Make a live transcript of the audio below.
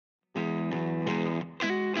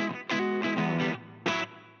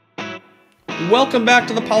Welcome back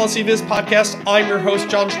to the Policy Viz podcast. I'm your host,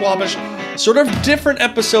 John Schwabish. Sort of different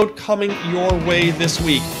episode coming your way this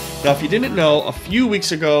week. Now, if you didn't know, a few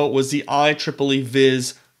weeks ago was the IEEE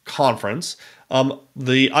Viz conference.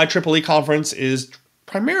 The IEEE conference is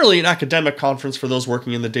primarily an academic conference for those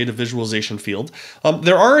working in the data visualization field.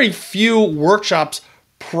 There are a few workshops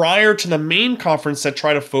prior to the main conference that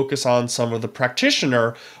try to focus on some of the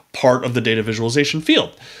practitioner part of the data visualization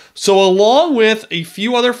field. So along with a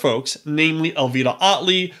few other folks, namely Elvita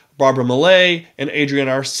Otley, Barbara Millay, and Adrian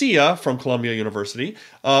Arcia from Columbia University,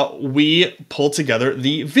 we pulled together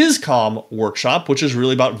the VisComm workshop, which is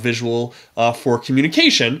really about visual for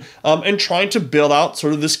communication, and trying to build out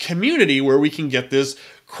sort of this community where we can get this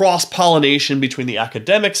cross-pollination between the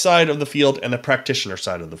academic side of the field and the practitioner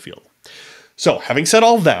side of the field. So having said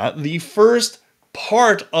all that, the first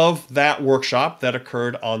part of that workshop that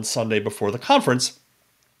occurred on Sunday before the conference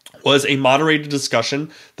was a moderated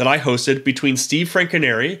discussion that I hosted between Steve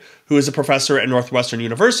Franconeri, who is a professor at Northwestern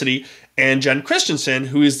University, and Jen Christiansen,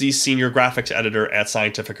 who is the senior graphics editor at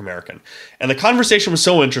Scientific American. And the conversation was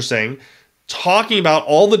so interesting, talking about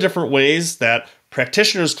all the different ways that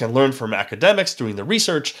practitioners can learn from academics doing the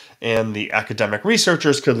research, and the academic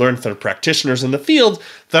researchers could learn from practitioners in the field,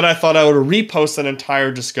 that I thought I would repost an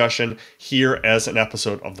entire discussion here as an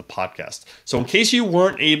episode of the podcast. So in case you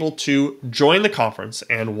weren't able to join the conference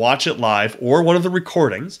and watch it live or one of the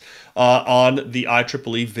recordings on the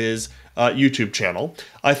IEEE Viz YouTube channel,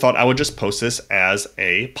 I thought I would just post this as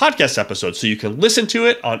a podcast episode. So you can listen to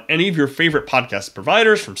it on any of your favorite podcast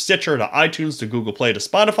providers, from Stitcher to iTunes to Google Play to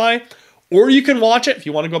Spotify. Or you can watch it, if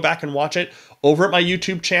you want to go back and watch it, over at my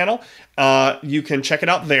YouTube channel. You can check it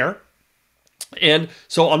out there. And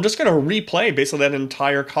so I'm just going to replay basically that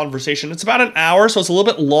entire conversation. It's about an hour, so it's a little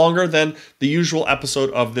bit longer than the usual episode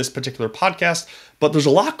of this particular podcast. But there's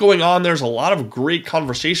a lot going on. There's a lot of great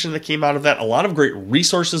conversation that came out of that, a lot of great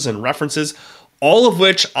resources and references, all of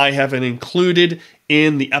which I have included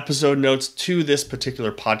in the episode notes to this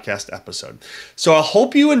particular podcast episode. So I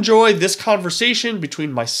hope you enjoy this conversation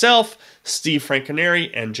between myself, Steve Franconeri,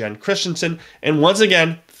 and Jen Christiansen. And once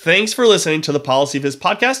again, thanks for listening to the Policy Viz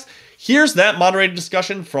podcast. Here's that moderated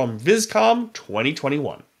discussion from VisComm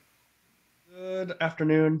 2021. Good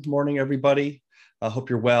afternoon, morning, everybody. I hope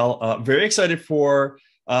you're well. Very excited for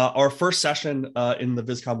our first session in the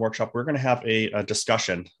VisComm workshop. We're going to have a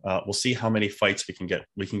discussion. We'll see how many fights we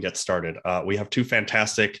can get started. We have two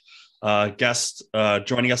fantastic guests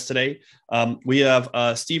joining us today. We have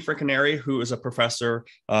Steve Franconeri, who is a professor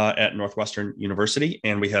at Northwestern University,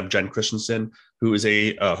 and we have Jen Christiansen, who is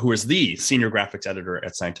the senior graphics editor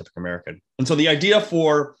at Scientific American. And so the idea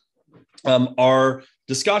for our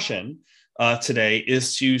discussion today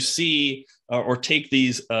is to see or take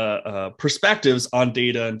these perspectives on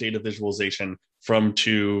data and data visualization from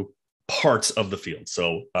two parts of the field.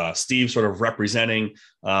 So Steve sort of representing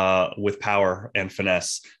with power and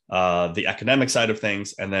finesse the academic side of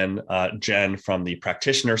things, and then Jen from the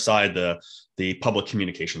practitioner side, the public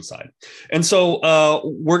communication side. And so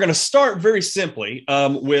we're going to start very simply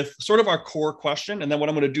with sort of our core question. And then what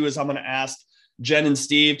I'm going to do is I'm going to ask Jen and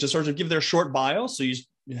Steve to sort of give their short bio, so you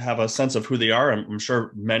have a sense of who they are. I'm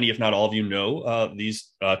sure many, if not all of you, know these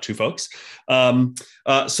two folks. So I'm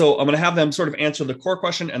going to have them sort of answer the core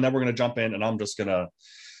question, and then we're going to jump in, and I'm just going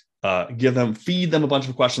to feed them a bunch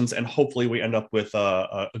of questions, and hopefully we end up with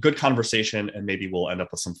a good conversation, and maybe we'll end up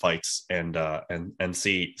with some fights and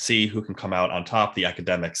see who can come out on top, the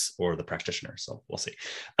academics or the practitioner. So we'll see.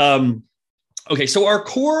 Okay, so our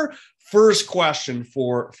core first question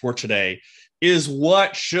for today is,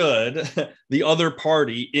 what should the other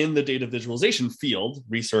party in the data visualization field,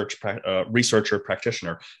 researcher,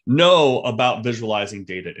 practitioner, know about visualizing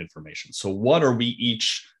data information? So what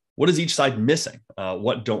is each side missing?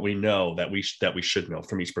 What don't we know that we should know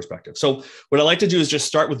from each perspective? So what I'd like to do is just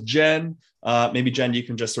start with Jen. Maybe Jen, you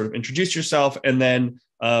can just sort of introduce yourself, and then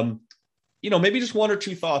maybe just one or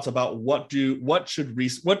two thoughts about what do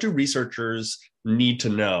researchers need to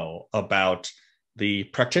know about the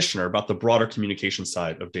practitioner, about the broader communication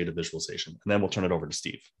side of data visualization. And then we'll turn it over to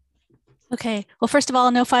Steve. Okay. Well, first of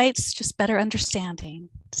all, no fights, just better understanding.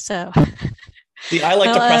 So see, I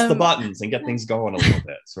like to press the buttons and get things going a little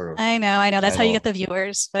bit, sort of. I know. That's how you get the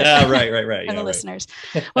viewers. But yeah, right. And the listeners.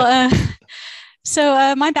 Well,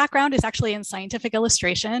 so my background is actually in scientific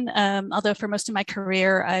illustration, although for most of my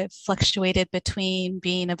career, I've fluctuated between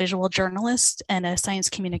being a visual journalist and a science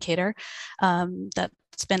communicator.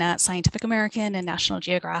 That's been at Scientific American and National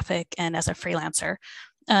Geographic, and as a freelancer.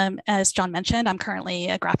 As John mentioned, I'm currently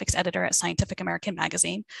a graphics editor at Scientific American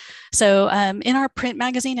magazine. So in our print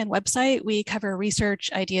magazine and website, we cover research,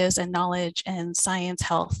 ideas, and knowledge in science,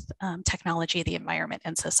 health, technology, the environment,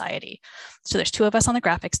 and society. So there's two of us on the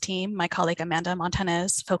graphics team. My colleague Amanda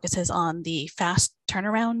Montanez focuses on the fast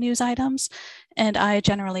turnaround news items, and I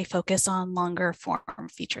generally focus on longer form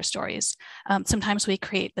feature stories. Sometimes we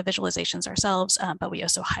create the visualizations ourselves, but we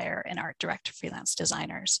also hire in our direct freelance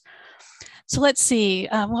designers. So let's see,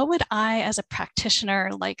 what would I, as a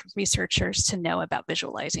practitioner, like researchers to know about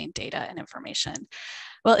visualizing data and information?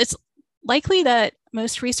 Well, it's likely that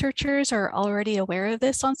most researchers are already aware of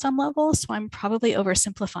this on some level, so I'm probably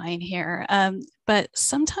oversimplifying here. But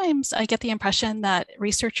sometimes I get the impression that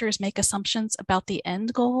researchers make assumptions about the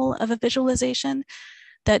end goal of a visualization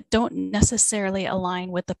that don't necessarily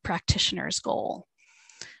align with the practitioner's goal,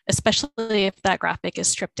 especially if that graphic is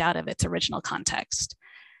stripped out of its original context.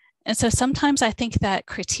 And so sometimes I think that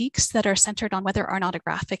critiques that are centered on whether or not a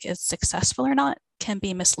graphic is successful or not can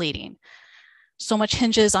be misleading. So much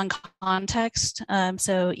hinges on context.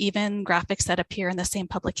 So even graphics that appear in the same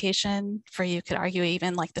publication, for you could argue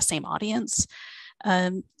even like the same audience,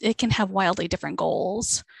 it can have wildly different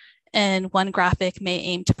goals. And one graphic may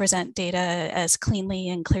aim to present data as cleanly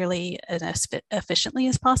and clearly and as efficiently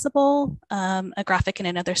as possible. A graphic in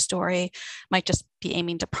another story might just be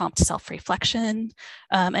aiming to prompt self-reflection.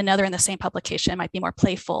 Another in the same publication might be more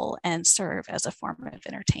playful and serve as a form of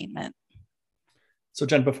entertainment. So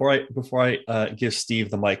Jen, before I give Steve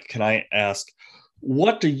the mic, can I ask,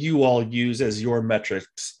 what do you all use as your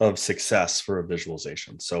metrics of success for a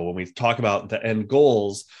visualization? So when we talk about the end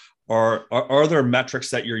goals, are there metrics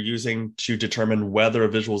that you're using to determine whether a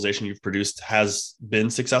visualization you've produced has been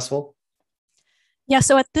successful? Yeah,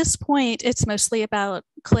 so at this point, it's mostly about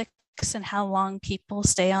clicks and how long people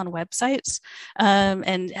stay on websites.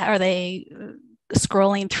 And are they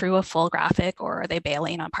scrolling through a full graphic or are they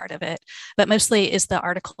bailing on part of it? But mostly is the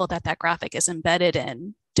article that graphic is embedded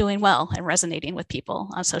in doing well and resonating with people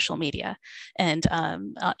on social media and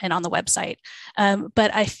on the website.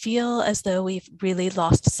 But I feel as though we've really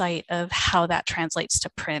lost sight of how that translates to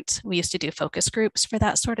print. We used to do focus groups for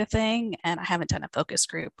that sort of thing, and I haven't done a focus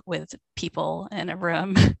group with people in a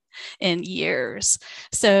room in years.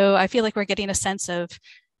 So I feel like we're getting a sense of,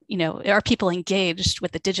 are people engaged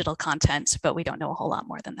with the digital content, but we don't know a whole lot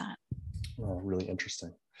more than that. Oh, really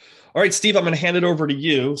interesting. All right, Steve, I'm going to hand it over to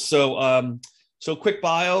you. So quick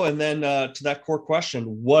bio, and then to that core question,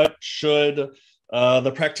 what should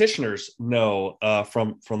the practitioners know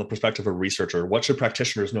from the perspective of a researcher? What should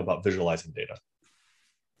practitioners know about visualizing data?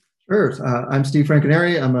 Sure. I'm Steve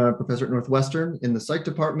Franconeri. I'm a professor at Northwestern in the psych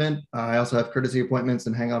department. I also have courtesy appointments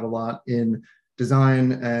and hang out a lot in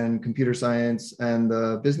design and computer science and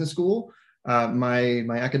the business school. My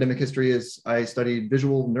academic history is I studied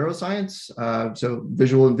visual neuroscience, so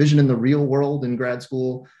visual and vision in the real world in grad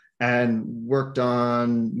school, and worked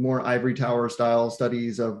on more ivory tower style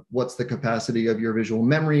studies of what's the capacity of your visual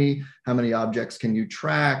memory, how many objects can you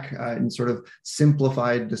track, in sort of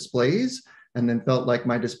simplified displays, and then felt like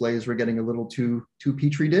my displays were getting a little too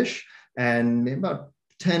petri dish. And about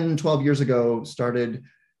 10, 12 years ago, started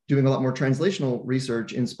doing a lot more translational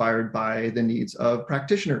research inspired by the needs of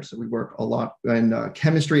practitioners. So we work a lot in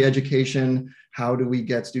chemistry education. How do we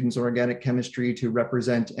get students in organic chemistry to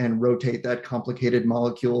represent and rotate that complicated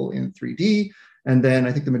molecule in 3D? And then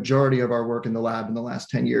I think the majority of our work in the lab in the last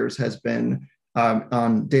 10 years has been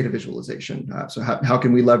on data visualization. So how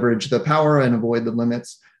can we leverage the power and avoid the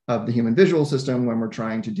limits of the human visual system when we're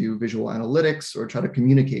trying to do visual analytics or try to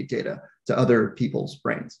communicate data to other people's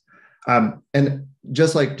brains? And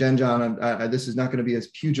just like Jen, John, this is not going to be as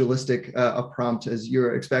pugilistic a prompt as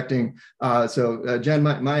you're expecting. So Jen,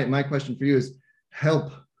 my question for you is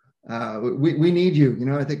help. We need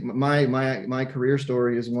you. I think my career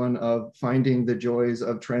story is one of finding the joys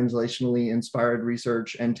of translationally inspired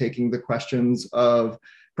research and taking the questions of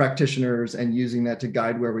practitioners and using that to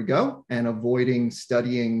guide where we go and avoiding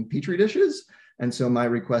studying petri dishes. And so my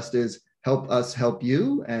request is help us help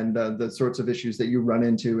you, and the sorts of issues that you run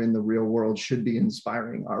into in the real world should be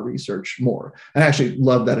inspiring our research more. I actually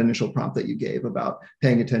love that initial prompt that you gave about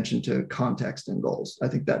paying attention to context and goals. I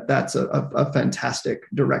think that's a fantastic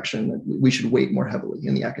direction that we should weight more heavily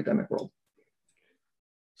in the academic world.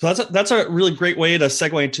 So that's a really great way to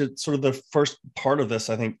segue into sort of the first part of this,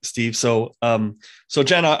 I think, Steve. So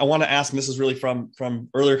Jen, I want to ask, and this is really from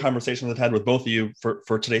earlier conversations I've had with both of you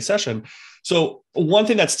for today's session. So one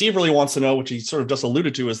thing that Steve really wants to know, which he sort of just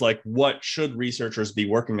alluded to, is like, what should researchers be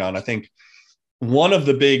working on? I think one of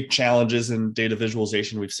the big challenges in data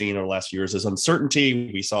visualization we've seen over the last few years is uncertainty.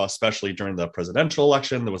 We saw, especially during the presidential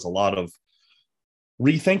election, there was a lot of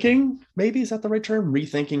rethinking, maybe, is that the right term?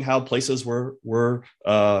 Rethinking how places were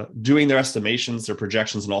doing their estimations, their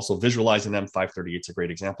projections, and also visualizing them. 538 is a great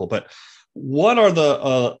example. But what are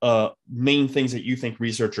the main things that you think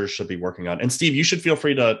researchers should be working on? And Steve, you should feel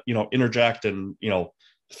free to, interject and,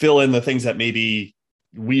 fill in the things that maybe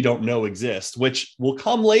we don't know exist, which will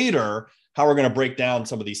come later, how we're going to break down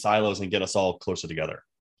some of these silos and get us all closer together.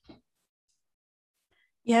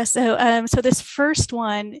 Yeah, so this first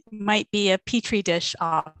one might be a petri dish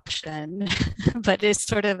option, but it's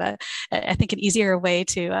sort of I think, an easier way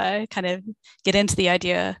to kind of get into the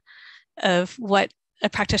idea of what a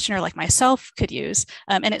practitioner like myself could use.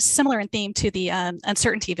 And it's similar in theme to the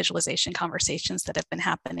uncertainty visualization conversations that have been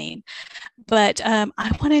happening. But I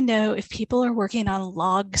want to know if people are working on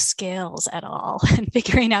log scales at all and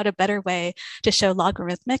figuring out a better way to show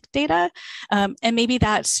logarithmic data. And maybe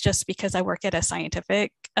that's just because I work at a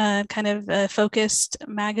scientific kind of focused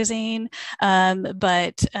magazine.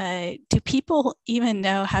 But do people even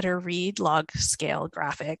know how to read log scale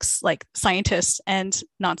graphics, like scientists and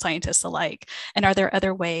non-scientists alike? And are there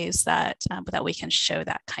other ways that we can show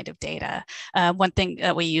that kind of data? One thing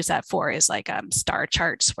that we use that for is like star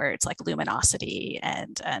charts, where it's like luminosity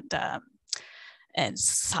and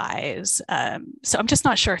size. So I'm just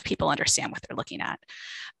not sure if people understand what they're looking at.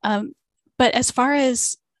 But as far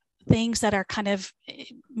as things that are kind of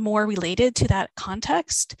more related to that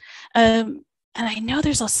context, and I know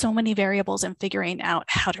there's so many variables in figuring out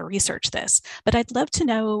how to research this, but I'd love to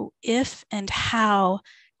know if and how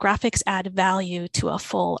graphics add value to a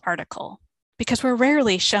full article, because we're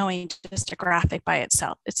rarely showing just a graphic by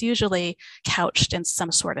itself. It's usually couched in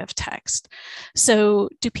some sort of text. So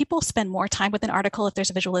do people spend more time with an article if there's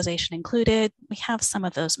a visualization included? We have some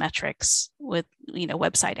of those metrics with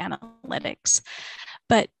website analytics,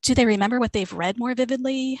 but do they remember what they've read more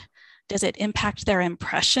vividly? Does it impact their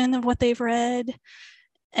impression of what they've read?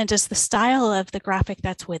 And does the style of the graphic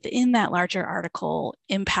that's within that larger article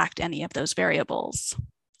impact any of those variables?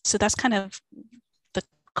 So that's kind of the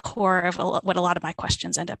core of what a lot of my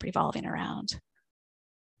questions end up revolving around.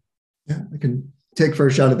 Yeah, I can take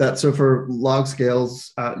first shot at that. So for log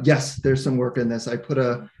scales, yes, there's some work in this. I put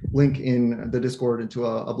a link in the Discord into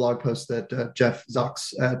a blog post that Jeff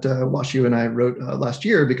Zox at WashU and I wrote last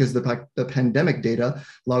year, because the pandemic data,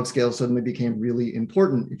 log scales suddenly became really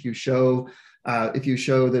important. If you show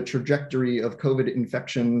the trajectory of COVID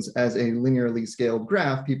infections as a linearly scaled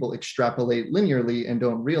graph, people extrapolate linearly and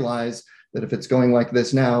don't realize that if it's going like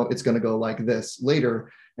this now, it's going to go like this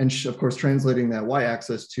later. And of course, translating that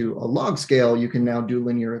y-axis to a log scale, you can now do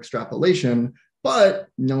linear extrapolation, but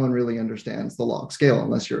no one really understands the log scale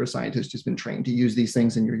unless you're a scientist who's been trained to use these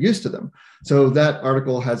things and you're used to them. So that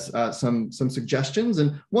article has some suggestions,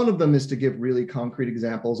 and one of them is to give really concrete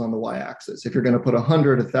examples on the y-axis. If you're going to put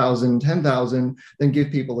 100, 1,000, 10,000, then give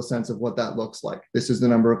people a sense of what that looks like. This is the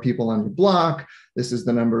number of people on your block. This is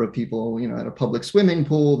the number of people, at a public swimming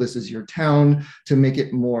pool. This is your town, to link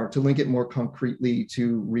it more concretely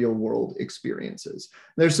to real world experiences.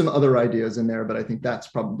 There's some other ideas in there, but I think that's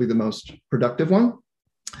probably the most productive one.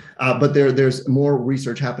 But there's more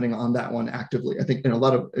research happening on that one actively. I think in a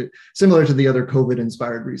lot of, similar to the other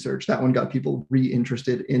COVID-inspired research, that one got people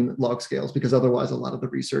re-interested in log scales, because otherwise a lot of the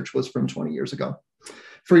research was from 20 years ago.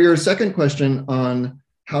 For your second question on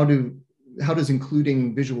how does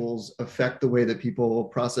including visuals affect the way that people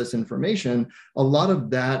process information, a lot of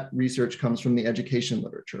that research comes from the education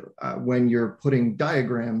literature. When you're putting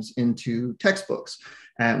diagrams into textbooks,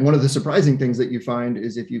 and one of the surprising things that you find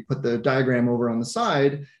is if you put the diagram over on the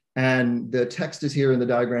side and the text is here and the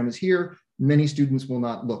diagram is here, many students will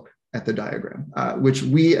not look at the diagram, which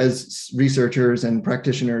we as researchers and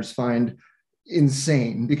practitioners find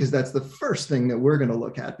insane, because that's the first thing that we're going to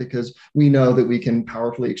look at, because we know that we can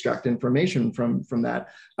powerfully extract information from that.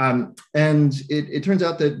 And it turns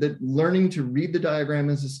out that learning to read the diagram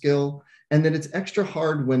is a skill, and that it's extra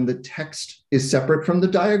hard when the text is separate from the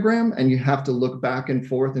diagram and you have to look back and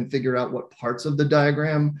forth and figure out what parts of the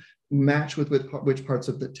diagram match with which parts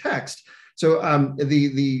of the text. So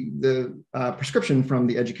the prescription from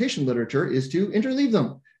the education literature is to interleave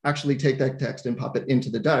them. Actually take that text and pop it into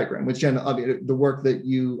the diagram, which Jen, the work that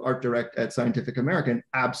you art direct at Scientific American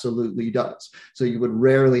absolutely does. So you would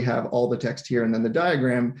rarely have all the text here, and then the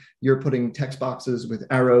diagram, you're putting text boxes with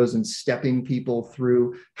arrows and stepping people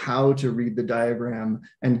through how to read the diagram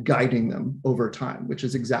and guiding them over time, which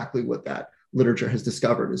is exactly what that literature has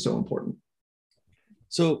discovered is so important.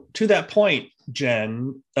 So to that point,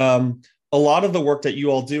 Jen, a lot of the work that you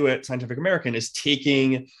all do at Scientific American is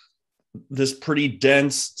taking this pretty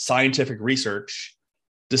dense scientific research,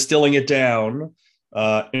 distilling it down,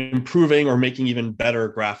 improving or making even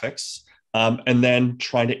better graphics, and then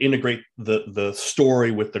trying to integrate the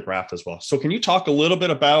story with the graph as well. So can you talk a little bit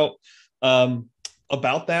about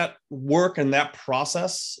that work and that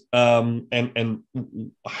process, and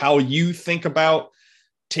how you think about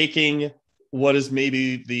taking what is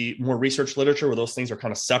maybe the more research literature where those things are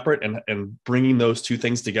kind of separate and bringing those two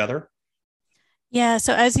things together? Yeah,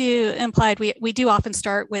 so as you implied, we do often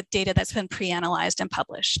start with data that's been pre-analyzed and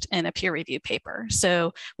published in a peer-reviewed paper.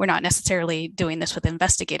 So we're not necessarily doing this with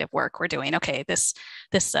investigative work. We're doing, okay, this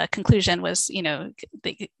conclusion was,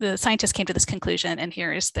 the scientists came to this conclusion, and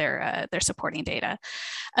here is their supporting data.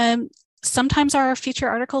 Sometimes our feature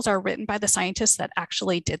articles are written by the scientists that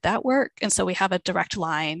actually did that work. And so we have a direct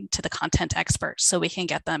line to the content experts, so we can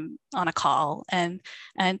get them on a call and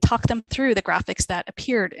talk them through the graphics that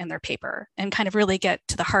appeared in their paper and kind of really get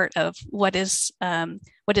to the heart of what is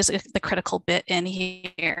the critical bit in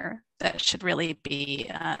here that should really be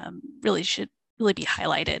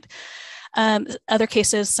highlighted. Other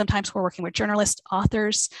cases, sometimes we're working with journalist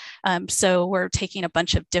authors. So we're taking a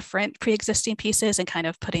bunch of different pre-existing pieces and kind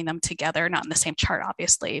of putting them together, not in the same chart,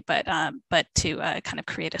 obviously, but to kind of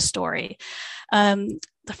create a story. The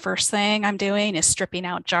first thing I'm doing is stripping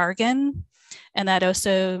out jargon, and that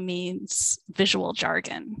also means visual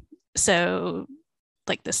jargon. So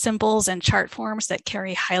like the symbols and chart forms that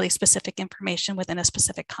carry highly specific information within a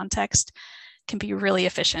specific context can be really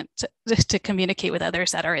efficient to communicate with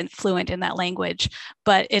others that are fluent in that language,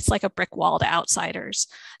 but it's like a brick wall to outsiders.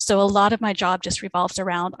 So a lot of my job just revolves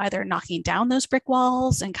around either knocking down those brick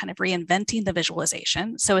walls and kind of reinventing the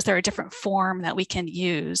visualization. So is there a different form that we can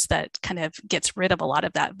use that kind of gets rid of a lot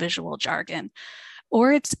of that visual jargon?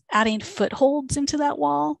 Or it's adding footholds into that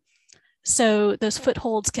wall. So those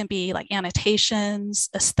footholds can be like annotations,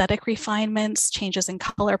 aesthetic refinements, changes in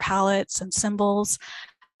color palettes and symbols,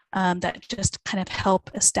 that just kind of help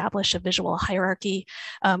establish a visual hierarchy,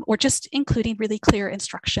 or just including really clear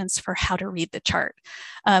instructions for how to read the chart.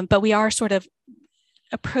 But we are sort of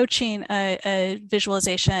approaching a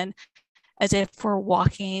visualization as if we're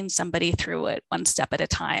walking somebody through it one step at a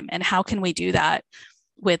time. And how can we do that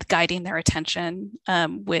with guiding their attention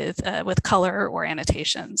with color or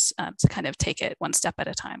annotations, to kind of take it one step at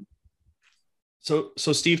a time. So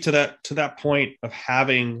Steve, to that point of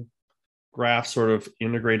having graph sort of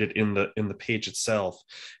integrated in the page itself,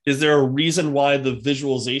 is there a reason why the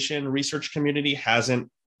visualization research community hasn't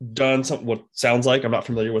done something? What sounds like, I'm not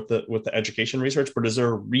familiar with the education research, but is there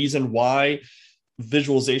a reason why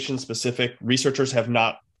visualization specific researchers have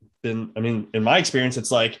not been? I mean, in my experience,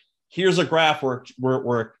 it's like, here's a graph, we're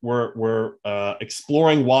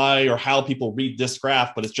exploring why or how people read this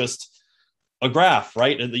graph, but it's just a graph,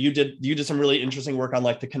 right? And you did some really interesting work on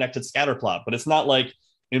like the connected scatter plot, but it's not like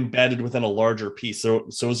embedded within a larger piece. So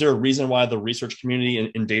is there a reason why the research community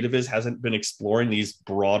in DataViz hasn't been exploring these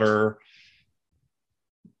broader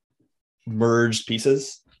merged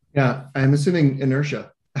pieces? Yeah, I'm assuming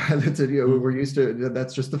inertia. That's it. We're used to,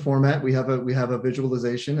 that's just the format. We have a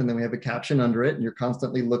visualization, and then we have a caption under it, and you're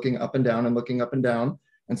constantly looking up and down and looking up and down,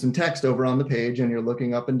 and some text over on the page, and you're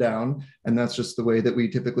looking up and down, and that's just the way that we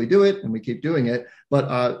typically do it, and we keep doing it.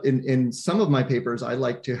 But in some of my papers, I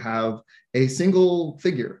like to have a single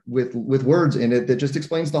figure with words in it that just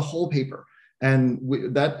explains the whole paper. And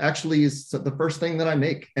that actually is the first thing that I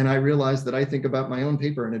make. And I realize that I think about my own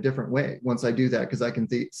paper in a different way once I do that, because I can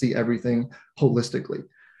see everything holistically.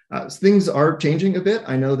 Things are changing a bit.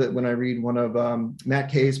 I know that when I read one of Matt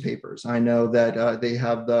Kay's papers, I know that they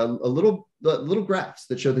have the little graphs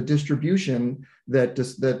that show the distribution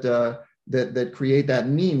that create that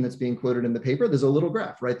mean that's being quoted in the paper. There's a little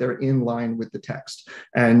graph right there in line with the text,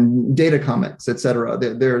 and data comments, et cetera.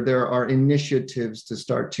 There are initiatives to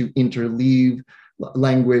start to interleave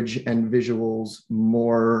language and visuals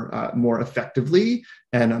more effectively,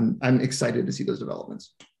 and I'm excited to see those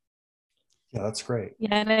developments. Yeah, that's great.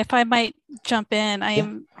 Yeah, and if I might jump in, I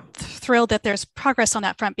am thrilled that there's progress on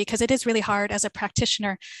that front, because it is really hard as a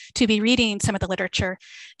practitioner to be reading some of the literature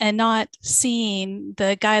and not seeing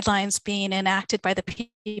the guidelines being enacted by the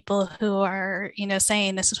people who are,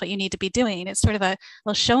 saying this is what you need to be doing. It's sort of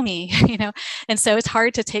well, show me, and so it's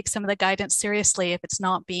hard to take some of the guidance seriously if it's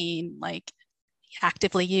not being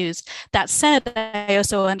actively used. That said, I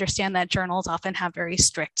also understand that journals often have very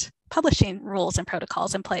strict publishing rules and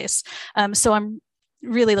protocols in place. So I'm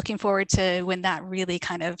really looking forward to when that really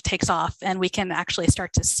kind of takes off and we can actually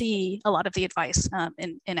start to see a lot of the advice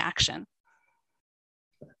in action.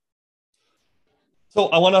 So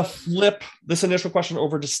I want to flip this initial question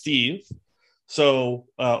over to Steve. So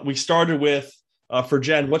we started with, for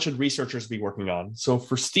Jen, what should researchers be working on? So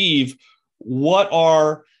for Steve, what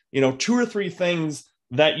are 2 or 3 things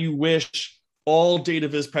that you wish all data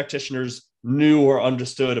viz practitioners knew or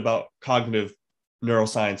understood about cognitive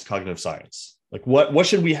neuroscience, cognitive science? Like what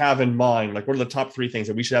should we have in mind? Like what are the top 3 things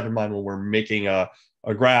that we should have in mind when we're making a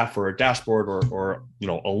graph or a dashboard or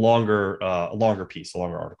a longer piece, a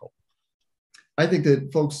longer article? I think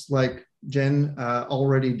that folks like Jen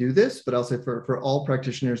already do this, but I'll say for all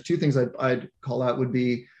practitioners, 2 things I'd call out would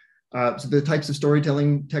be so the types of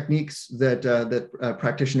storytelling techniques that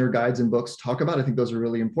practitioner guides and books talk about. I think those are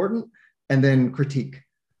really important. And then critique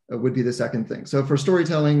would be the second thing. So for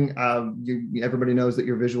storytelling, everybody knows that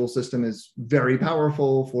your visual system is very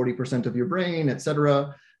powerful, 40% of your brain, et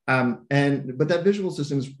cetera. But that visual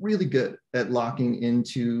system is really good at locking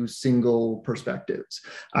into single perspectives.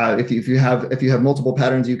 If you have multiple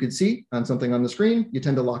patterns you could see on something on the screen, you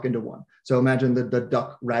tend to lock into one. So imagine the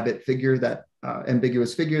duck rabbit figure, that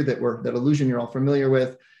ambiguous figure, that illusion you're all familiar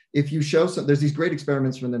with. If you show there's these great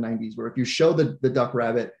experiments from the 90s where if you show the duck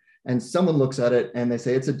rabbit and someone looks at it and they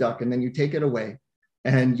say it's a duck, and then you take it away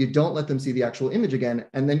and you don't let them see the actual image again,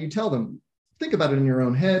 and then you tell them, think about it in your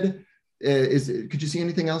own head. Could you see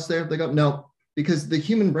anything else there? They go, no, because the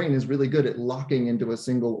human brain is really good at locking into a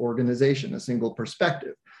single organization, a single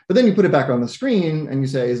perspective. But then you put it back on the screen and you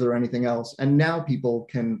say, is there anything else? And now people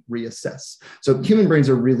can reassess. So human brains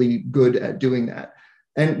are really good at doing that.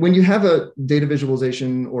 And when you have a data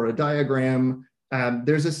visualization or a diagram,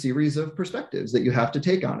 there's a series of perspectives that you have to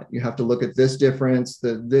take on it. You have to look at this difference,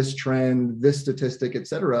 this trend, this statistic, et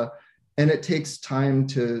cetera. And it takes time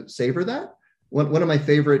to savor that. One of my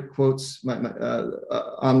favorite quotes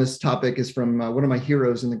on this topic is from one of my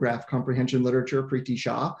heroes in the graph comprehension literature, Preeti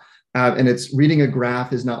Shah. And it's reading a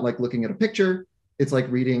graph is not like looking at a picture. It's like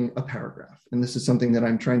reading a paragraph. And this is something that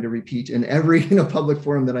I'm trying to repeat in every public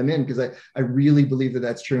forum that I'm in, because I really believe that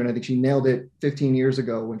that's true. And I think she nailed it 15 years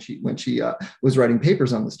ago when she was writing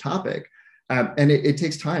papers on this topic. And it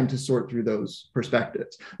takes time to sort through those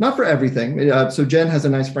perspectives. Not for everything. So Jen has a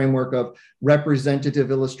nice framework of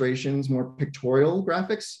representative illustrations, more pictorial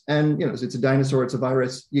graphics. And it's a dinosaur, it's a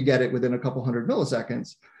virus, you get it within a couple hundred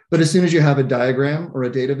milliseconds. But as soon as you have a diagram or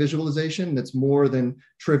a data visualization that's more than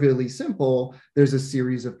trivially simple, there's a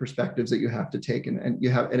series of perspectives that you have to take, and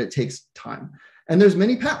it takes time. And there's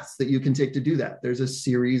many paths that you can take to do that. There's a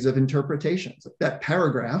series of interpretations. That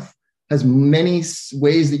paragraph has many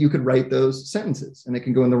ways that you could write those sentences, and it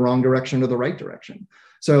can go in the wrong direction or the right direction.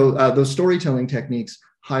 So those storytelling techniques,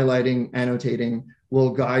 highlighting, annotating, will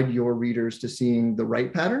guide your readers to seeing the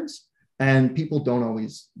right patterns. And people don't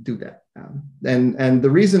always do that. And the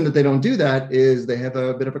reason that they don't do that is they have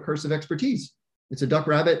a bit of a curse of expertise. It's a duck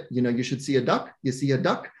rabbit. You should see a duck. You see a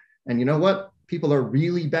duck. And you know what? People are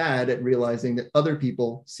really bad at realizing that other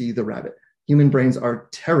people see the rabbit. Human brains are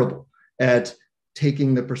terrible at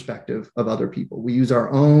taking the perspective of other people. We use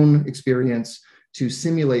our own experience to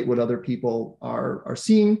simulate what other people are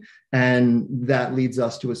seeing. And that leads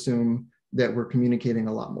us to assume that we're communicating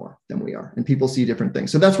a lot more than we are. And people see different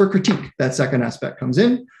things. So that's where critique, that second aspect, comes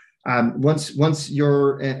in. Once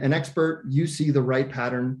you're an expert, you see the right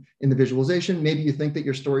pattern in the visualization. Maybe you think that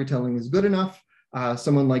your storytelling is good enough.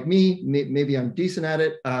 Someone like me, maybe I'm decent at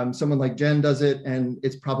it. Someone like Jen does it, and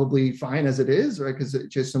it's probably fine as it is, right? Because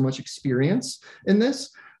it's just so much experience in this.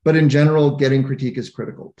 But in general, getting critique is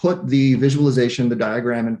critical. Put the visualization, the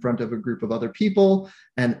diagram, in front of a group of other people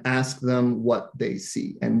and ask them what they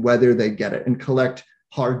see and whether they get it, and collect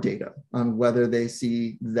hard data on whether they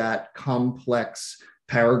see that complex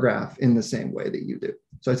paragraph in the same way that you do.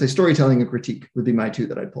 So I'd say storytelling and critique would be my 2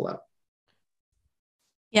 that I'd pull out.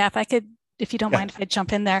 Yeah, if you don't mind if I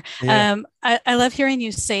jump in there. Yeah. I love hearing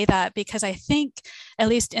you say that, because I think, at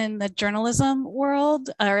least in the journalism world,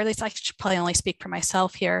 or at least I should probably only speak for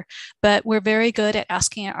myself here, but we're very good at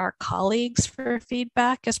asking our colleagues for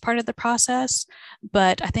feedback as part of the process.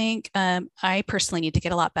 But I think I personally need to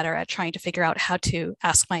get a lot better at trying to figure out how to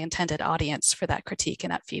ask my intended audience for that critique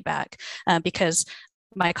and that feedback, because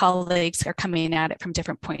my colleagues are coming at it from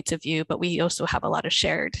different points of view, but we also have a lot of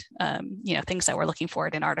shared, things that we're looking for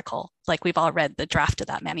in an article. Like, we've all read the draft of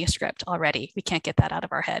that manuscript already. We can't get that out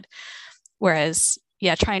of our head. Whereas,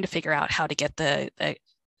 trying to figure out how to get a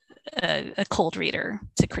cold reader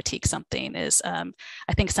to critique something is, I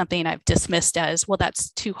think, something I've dismissed as, well, that's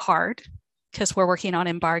too hard because we're working on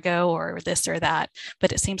embargo or this or that.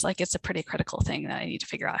 But it seems like it's a pretty critical thing that I need to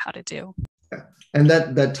figure out how to do. And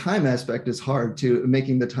that time aspect is hard, to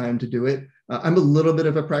making the time to do it. I'm a little bit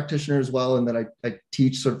of a practitioner as well, in that I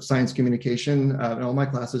teach sort of science communication. And all my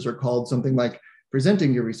classes are called something like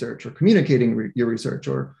presenting your research or communicating your research,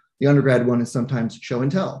 or the undergrad one is sometimes show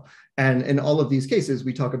and tell. And in all of these cases,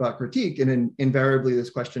 we talk about critique, and invariably this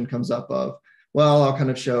question comes up of, well, I'll kind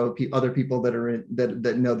of show other people that are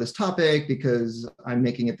that know this topic because I'm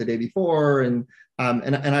making it the day before, and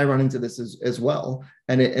I run into this as well.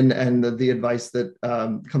 And the advice that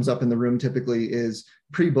comes up in the room typically is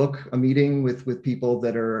pre-book a meeting with people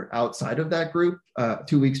that are outside of that group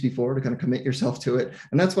 2 weeks before to kind of commit yourself to it.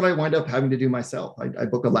 And that's what I wind up having to do myself. I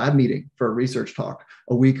book a lab meeting for a research talk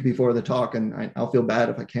a week before the talk, and I'll feel bad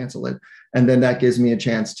if I cancel it. And then that gives me a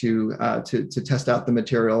chance to test out the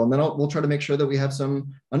material. And then we'll try to make sure that we have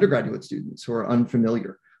some undergraduate students who are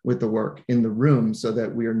unfamiliar with the work in the room, so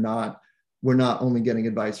that we're not only getting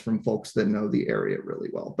advice from folks that know the area really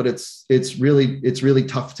well. But it's really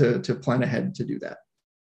tough to plan ahead to do that.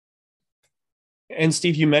 And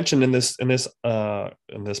Steve, you mentioned in this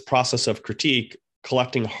process of critique,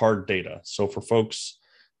 collecting hard data. So for folks,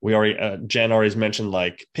 Jen already mentioned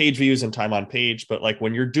like page views and time on page, but like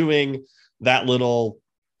when you're doing that little,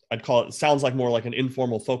 I'd call it sounds like more like an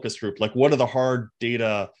informal focus group. Like what are the hard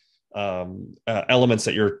data elements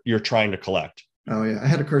that you're trying to collect? Oh yeah, I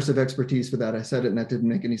had a curse of expertise for that. I said it and that didn't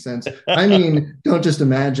make any sense. I mean, don't just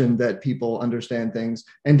imagine that people understand things,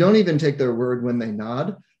 and don't even take their word when they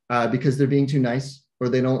nod. Because they're being too nice, or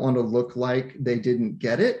they don't want to look like they didn't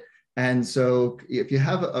get it. And so if you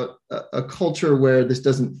have a culture where this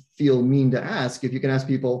doesn't feel mean to ask, if you can ask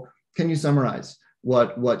people, can you summarize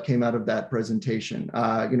what came out of that presentation?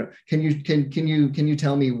 Can you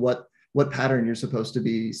tell me what pattern you're supposed to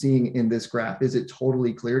be seeing in this graph? Is it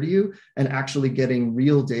totally clear to you? And actually getting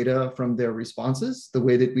real data from their responses, the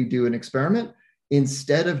way that we do an experiment,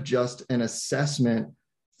 instead of just an assessment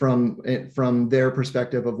from their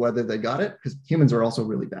perspective of whether they got it, because humans are also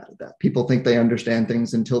really bad at that. People think they understand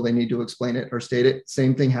things until they need to explain it or state it.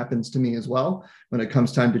 Same thing happens to me as well. When it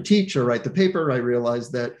comes time to teach or write the paper, I realize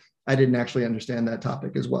that I didn't actually understand that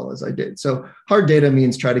topic as well as I did. So hard data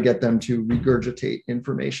means try to get them to regurgitate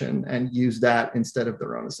information and use that instead of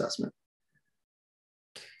their own assessment.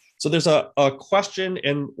 So there's a question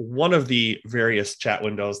in one of the various chat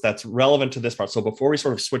windows that's relevant to this part. So before we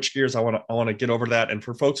sort of switch gears, I want to get over to that. And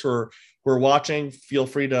for folks who are watching, feel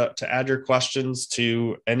free to add your questions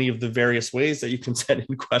to any of the various ways that you can send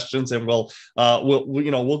in questions, and we'll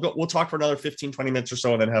talk for another 15, 20 minutes or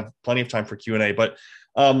so, and then have plenty of time for Q&A. But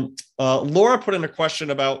Laura put in a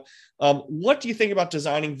question about what do you think about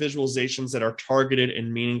designing visualizations that are targeted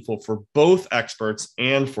and meaningful for both experts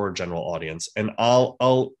and for a general audience? And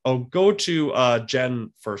I'll go to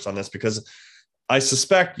Jen first on this, because I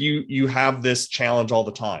suspect you have this challenge all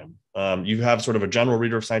the time. You have sort of a general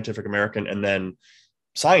reader of Scientific American, and then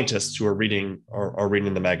scientists who are reading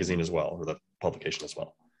the magazine as well, or the publication as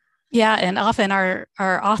well. Yeah, and often our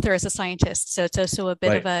author is a scientist, so it's also a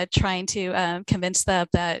bit of a trying to convince them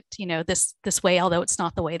that this way, although it's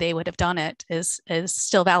not the way they would have done it, is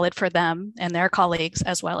still valid for them and their colleagues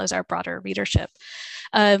as well as our broader readership.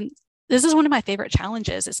 This is one of my favorite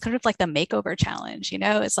challenges. It's kind of like the makeover challenge.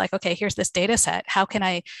 It's like, okay, here's this data set. How can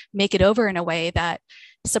I make it over in a way that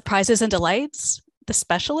surprises and delights the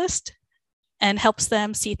specialist and helps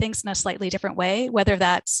them see things in a slightly different way, whether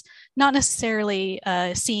that's not necessarily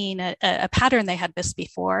seeing a pattern they had missed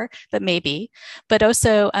before, but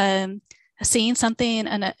also seeing something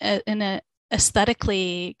in a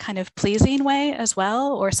aesthetically kind of pleasing way as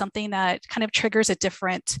well, or something that kind of triggers a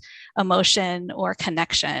different emotion or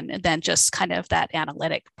connection than just kind of that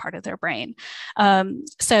analytic part of their brain.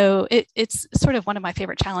 So it's sort of one of my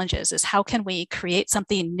favorite challenges, is how can we create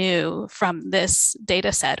something new from this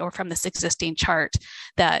data set or from this existing chart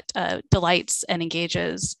that delights and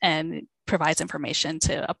engages and provides information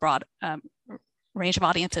to a broad range of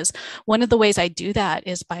audiences. One of the ways I do that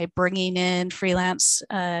is by bringing in freelance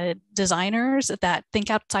designers that think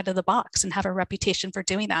outside of the box and have a reputation for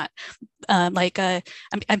doing that. I'm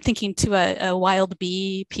thinking to a wild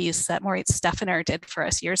bee piece that Moritz Steffener did for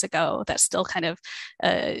us years ago that still kind of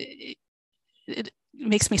it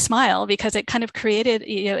makes me smile, because it kind of created,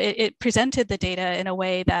 it presented the data in a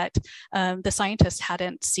way that the scientists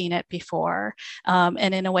hadn't seen it before,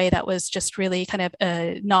 and in a way that was just really kind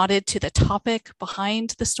of nodded to the topic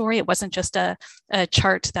behind the story. It wasn't just a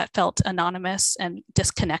chart that felt anonymous and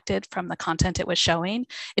disconnected from the content it was showing.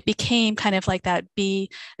 It became kind of like that bee,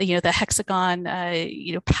 the hexagon,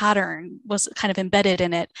 pattern was kind of embedded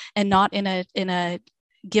in it, and not in a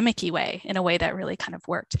gimmicky way, in a way that really kind of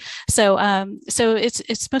worked. So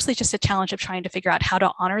it's mostly just a challenge of trying to figure out how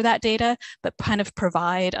to honor that data, but kind of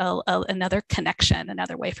provide another connection,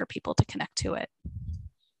 another way for people to connect to it.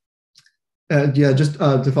 Just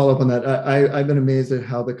to follow up on that, I've been amazed at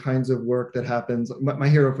how the kinds of work that happens. My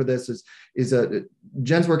hero for this is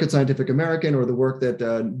Jen's work at Scientific American, or the work that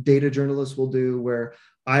data journalists will do, where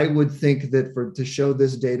I would think that to show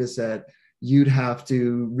this data set, you'd have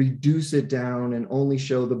to reduce it down and only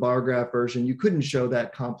show the bar graph version. You couldn't show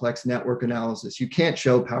that complex network analysis. You can't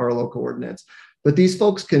show parallel coordinates. But these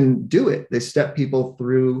folks can do it. They step people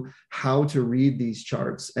through how to read these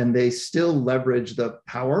charts, and they still leverage the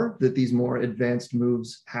power that these more advanced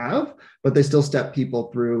moves have, but they still step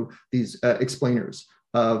people through these explainers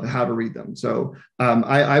of how to read them. So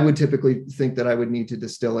I would typically think that I would need to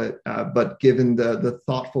distill it, but given the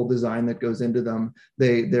thoughtful design that goes into them,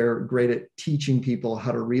 they're great at teaching people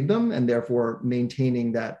how to read them, and therefore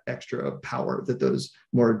maintaining that extra power that those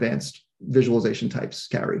more advanced visualization types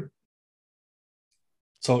carry.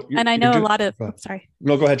 So, and I know a lot of, sorry.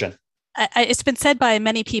 No, go ahead, Jen. It's been said by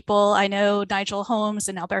many people. I know Nigel Holmes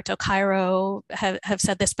and Alberto Cairo have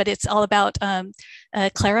said this, but it's all about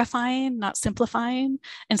clarifying, not simplifying.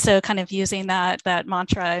 And so kind of using that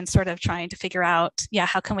mantra and sort of trying to figure out, yeah,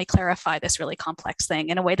 how can we clarify this really complex thing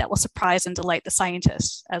in a way that will surprise and delight the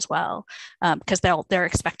scientists as well? Because they're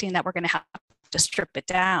expecting that we're going to have to strip it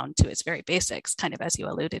down to its very basics, kind of as you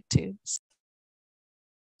alluded to.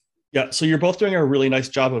 Yeah, so you're both doing a really nice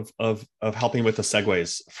job of helping with the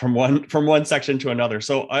segues from one section to another.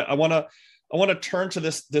 So I want to turn to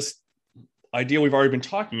this idea we've already been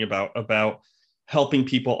talking about helping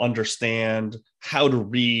people understand how to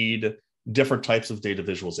read different types of data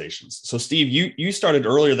visualizations. So Steve, you started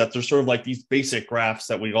earlier that there's sort of like these basic graphs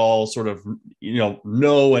that we all sort of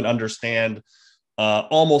know and understand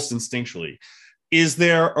almost instinctually. Is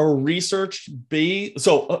there a research base?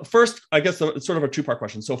 So first, I guess it's sort of a two-part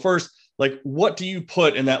question. So first, like, what do you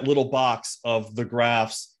put in that little box of the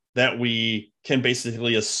graphs that we can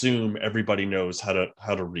basically assume everybody knows how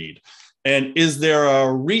to read? And is there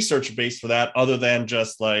a research base for that other than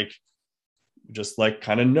just like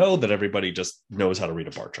kind of know that everybody just knows how to read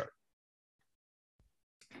a bar chart?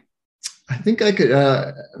 I think I could.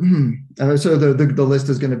 So the list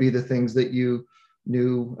is going to be the things that you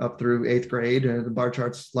knew up through 8th grade, the bar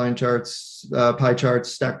charts, line charts, pie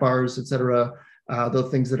charts, stack bars, etc. The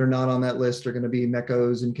things that are not on that list are going to be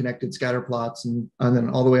MECOs and connected scatter plots, and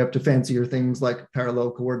then all the way up to fancier things like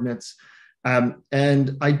parallel coordinates.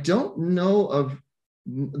 And I don't know of,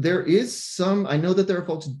 there is some, I know that there are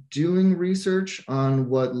folks doing research on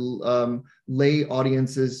what lay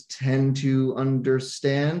audiences tend to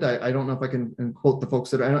understand. I don't know if I can quote the folks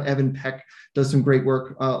that I know. Evan Peck does some great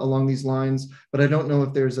work along these lines, but I don't know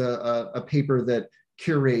if there's a paper that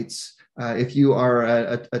curates if you are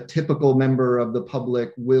a typical member of the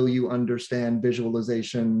public, will you understand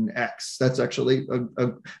visualization X? That's actually,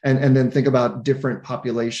 and then think about different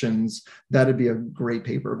populations. That'd be a great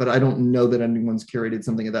paper, but I don't know that anyone's curated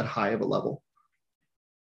something at that high of a level.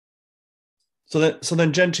 So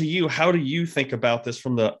then Jen, to you, how do you think about this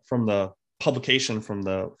from the publication, from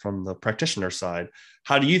the practitioner side?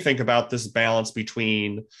 How do you think about this balance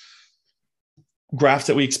between graphs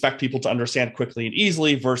that we expect people to understand quickly and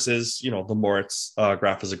easily versus, the Moritz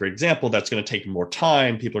graph is a great example. That's going to take more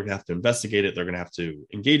time. People are going to have to investigate it. They're going to have to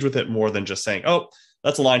engage with it more than just saying, oh,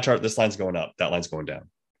 that's a line chart. This line's going up. That line's going down.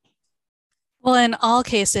 Well, in all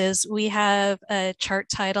cases, we have a chart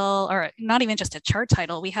title, or not even just a chart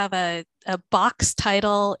title. We have a box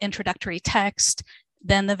title, introductory text,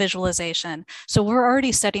 then the visualization. So we're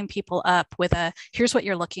already setting people up with here's what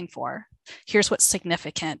you're looking for. Here's what's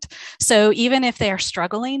significant. So even if they are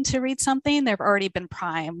struggling to read something, they've already been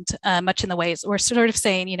primed, much in the ways we're sort of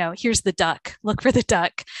saying, here's the duck, look for the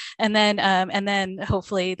duck. And then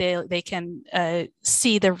hopefully they can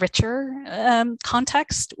see the richer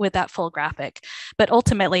context with that full graphic. But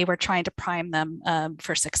ultimately, we're trying to prime them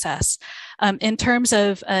for success. In terms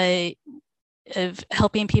of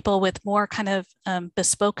helping people with more kind of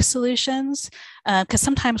bespoke solutions, because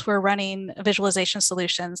sometimes we're running visualization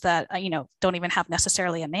solutions that don't even have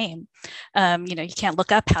necessarily a name. You can't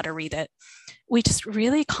look up how to read it. We just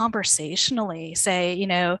really conversationally say,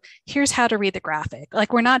 here's how to read the graphic.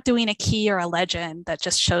 Like, we're not doing a key or a legend that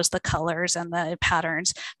just shows the colors and the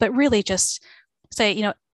patterns, but really just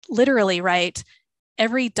say, literally write,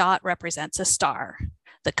 every dot represents a star.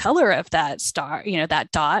 The color of that star,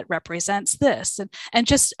 that dot represents this. And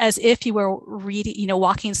just as if you were reading,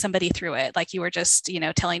 walking somebody through it, like you were just,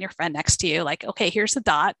 telling your friend next to you, like, okay, here's the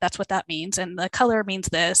dot, that's what that means. And the color means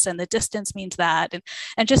this, and the distance means that.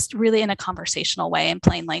 And just really in a conversational way, in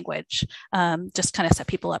plain language, just kind of set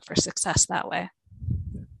people up for success that way.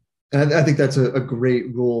 And I think that's a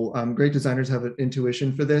great rule. Great designers have an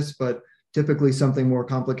intuition for this, but typically something more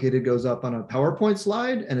complicated goes up on a PowerPoint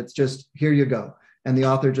slide, and it's just, here you go. And the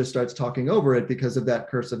author just starts talking over it because of that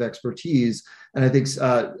curse of expertise. And I think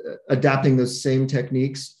adapting those same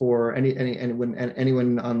techniques for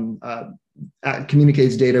anyone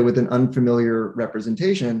communicates data with an unfamiliar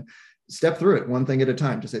representation, step through it one thing at a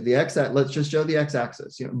time. Just say let's just show the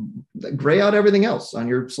x-axis, gray out everything else on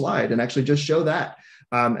your slide and actually just show that.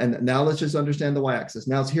 And now let's just understand the y-axis.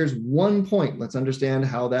 Now here's one point. Let's understand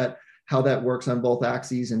how that works on both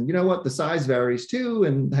axes. And you know what? The size varies too.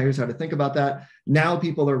 And here's how to think about that. Now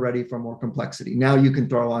people are ready for more complexity. Now you can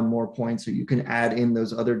throw on more points or you can add in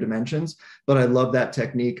those other dimensions. But I love that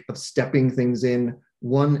technique of stepping things in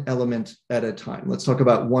one element at a time. Let's talk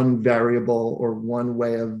about one variable or one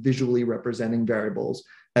way of visually representing variables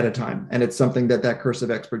at a time. And it's something that cursive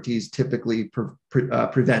expertise typically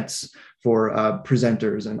prevents for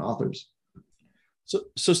presenters and authors.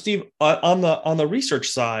 So Steve, on the research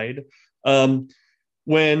side,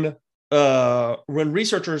 when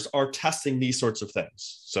researchers are testing these sorts of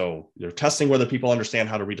things, so they're testing whether people understand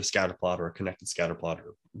how to read a scatter plot or a connected scatter plot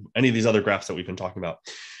or any of these other graphs that we've been talking about,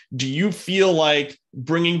 do you feel like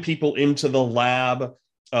bringing people into the lab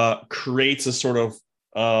creates a sort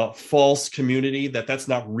of false community, that's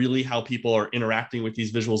not really how people are interacting with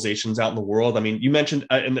these visualizations out in the world? I mean, you mentioned,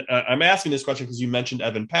 and I'm asking this question because you mentioned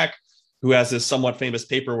Evan Peck, who has this somewhat famous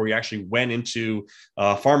paper where he actually went into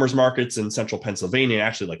farmers markets in central Pennsylvania and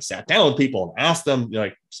actually sat down with people and asked them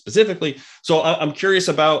specifically. So I'm curious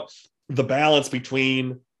about the balance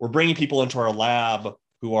between we're bringing people into our lab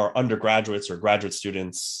who are undergraduates or graduate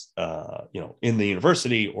students, in the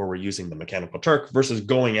university, or we're using the Mechanical Turk versus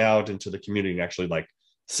going out into the community and actually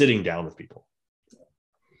sitting down with people.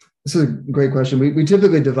 This is a great question. We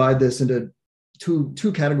typically divide this into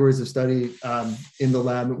two categories of study in the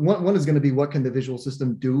lab. One is going to be what can the visual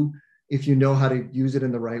system do if you know how to use it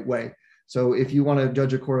in the right way. So if you want to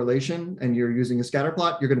judge a correlation and you're using a scatter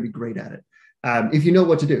plot, you're going to be great at it. If you know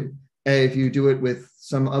what to do. If you do it with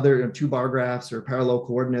some other two bar graphs or parallel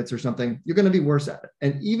coordinates or something, you're going to be worse at it.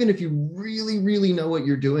 And even if you really, really know what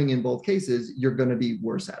you're doing in both cases, you're going to be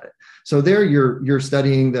worse at it. So there you're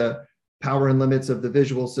studying the power and limits of the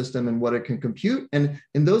visual system and what it can compute. And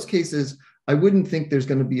in those cases, I wouldn't think there's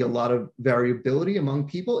going to be a lot of variability among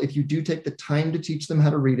people. If you do take the time to teach them how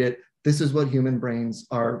to read it, this is what human brains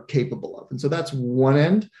are capable of. And so that's one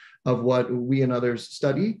end of what we and others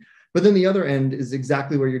study. But then the other end is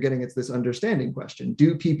exactly where you're getting. It's this understanding question.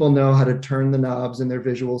 Do people know how to turn the knobs in their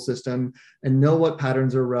visual system and know what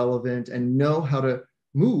patterns are relevant and know how to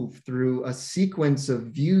move through a sequence of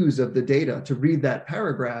views of the data to read that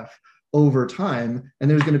paragraph over time? And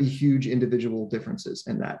there's going to be huge individual differences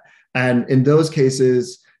in that. And in those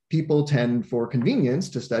cases, people tend, for convenience,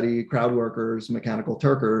 to study crowd workers, Mechanical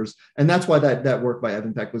Turkers. And that's why that work by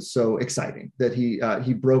Evan Peck was so exciting, that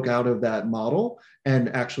he broke out of that model and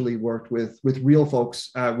actually worked with real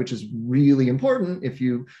folks, which is really important if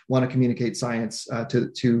you want to communicate science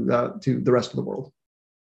to the rest of the world.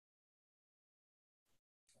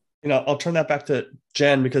 I'll turn that back to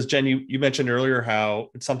Jen, because Jen, you mentioned earlier how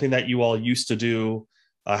it's something that you all used to do,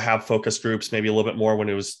 have focus groups, maybe a little bit more when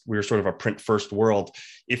we were sort of a print first world.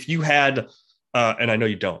 If you had, and I know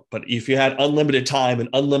you don't, but if you had unlimited time and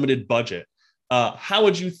unlimited budget, how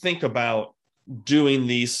would you think about doing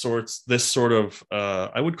this sort of,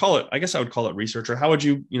 I guess I would call it research, or how would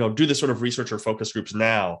you, do this sort of research or focus groups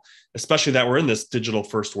now, especially that we're in this digital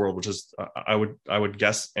first world, which is, I would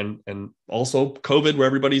guess, and also COVID, where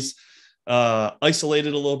everybody's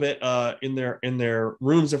isolated a little bit in their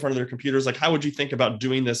rooms in front of their computers. How would you think about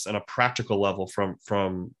doing this on a practical level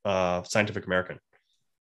from Scientific American?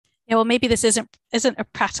 Yeah, well, maybe this isn't a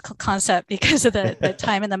practical concept because of the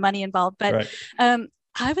time and the money involved, but right.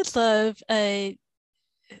 I would love to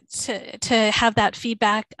have that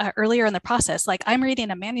feedback earlier in the process. I'm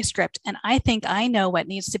reading a manuscript and I think I know what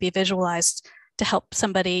needs to be visualized to help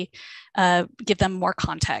somebody give them more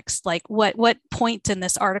context. What point in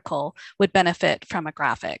this article would benefit from a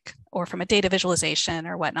graphic or from a data visualization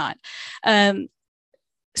or whatnot.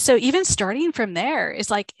 So even starting from there is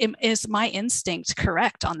is my instinct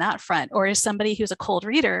correct on that front? Or is somebody who's a cold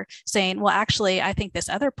reader saying, well, actually, I think this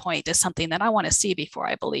other point is something that I want to see before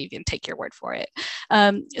I believe and take your word for it.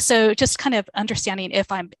 So just kind of understanding if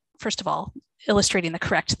I'm, first of all, illustrating the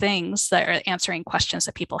correct things that are answering questions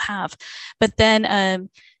that people have. But then,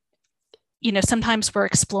 sometimes we're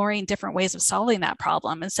exploring different ways of solving that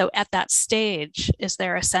problem. And so at that stage, is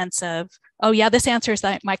there a sense of, oh yeah, this answers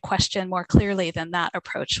my question more clearly than that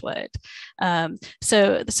approach would.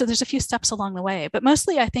 So there's a few steps along the way, but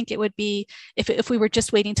mostly I think it would be, if we were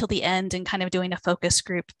just waiting till the end and kind of doing a focus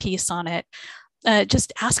group piece on it,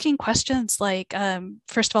 just asking questions like,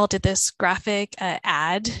 first of all, did this graphic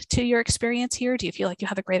add to your experience here? Do you feel like you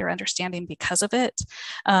have a greater understanding because of it?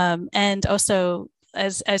 And also,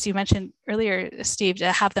 as you mentioned earlier, Steve,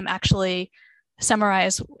 to have them actually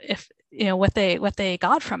summarize what they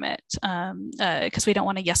got from it, because we don't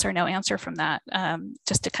want a yes or no answer from that,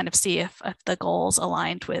 just to kind of see if the goals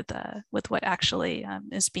aligned with what actually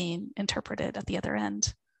is being interpreted at the other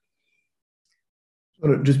end.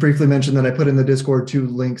 Just briefly mention that I put in the Discord 2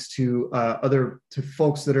 links to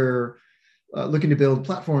folks that are looking to build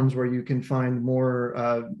platforms where you can find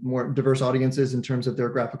more diverse audiences in terms of their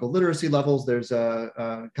graphical literacy levels. There's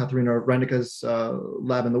Katharina Reinecke's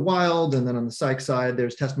Lab in the Wild, and then on the psych side,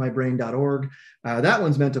 there's testmybrain.org. That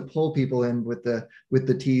one's meant to pull people in with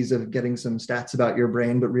the tease of getting some stats about your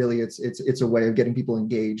brain, but really it's a way of getting people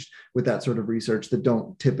engaged with that sort of research that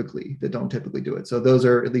don't typically do it. So those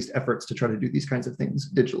are at least efforts to try to do these kinds of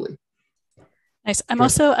things digitally. Nice. I'm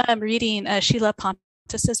also reading Sheila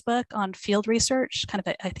Pontus's book on field research, I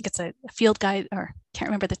think it's a field guide, or can't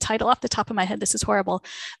remember the title off the top of my head. This is horrible,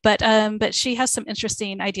 but she has some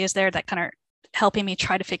interesting ideas there that kind of helping me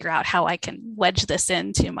try to figure out how I can wedge this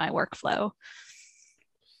into my workflow.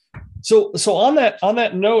 So on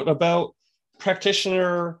that note about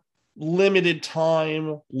practitioner, limited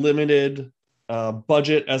time, limited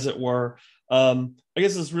budget, as it were, I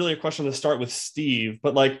guess it's really a question to start with Steve,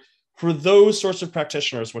 but like, for those sorts of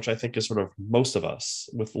practitioners, which I think is sort of most of us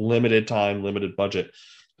with limited time, limited budget,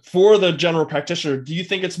 for the general practitioner, do you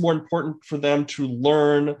think it's more important for them to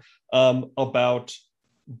learn about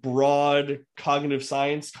broad cognitive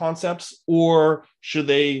science concepts, or should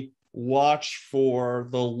they watch for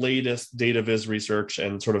the latest data viz research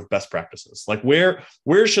and sort of best practices? Like where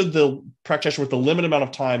should the practitioner with the limited amount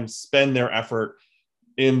of time spend their effort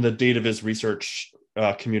in the data viz research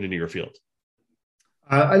community or field?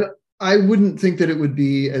 I wouldn't think that it would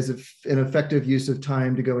be an effective use of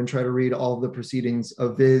time to go and try to read all of the proceedings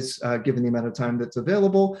of Viz, given the amount of time that's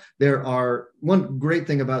available. One great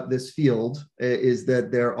thing about this field is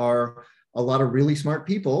that there are a lot of really smart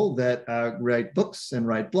people that write books and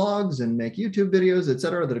write blogs and make YouTube videos, et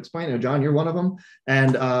cetera, that explain. John, you're one of them.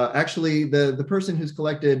 And actually, the person who's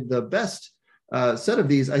collected the best set of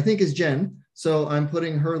these, I think, is Jen. So I'm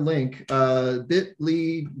putting her link,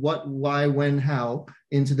 bit.ly, what, why, when, how,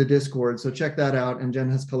 into the Discord. So check that out. And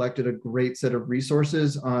Jen has collected a great set of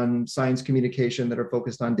resources on science communication that are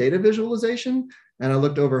focused on data visualization. And I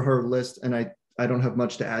looked over her list, and I don't have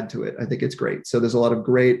much to add to it. I think it's great. So there's a lot of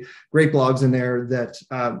great blogs in there that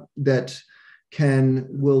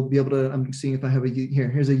will be able to, I'm seeing if I have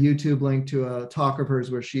here's a YouTube link to a talk of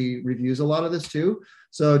hers where she reviews a lot of this too.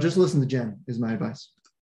 So just listen to Jen is my advice.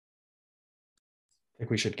 I think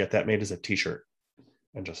we should get that made as a t-shirt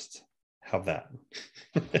and just have that.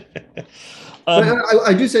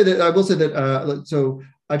 I will say that, so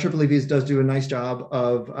IEEE does do a nice job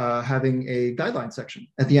of having a guideline section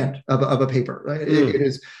at the end of a paper. Right? It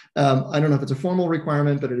is, I don't know if it's a formal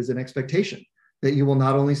requirement, but it is an expectation that you will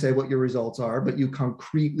not only say what your results are, but you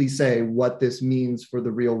concretely say what this means for the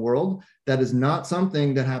real world. That is not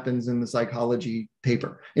something that happens in the psychology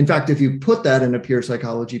paper. In fact, if you put that in a pure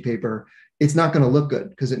psychology paper, it's not going to look good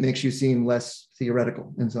because it makes you seem less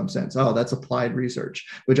theoretical in some sense. Oh, that's applied research,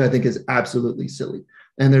 which I think is absolutely silly.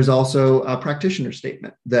 And there's also a practitioner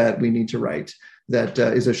statement that we need to write that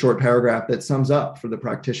is a short paragraph that sums up for the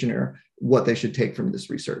practitioner what they should take from this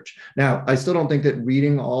research. Now, I still don't think that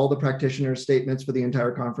reading all the practitioner statements for the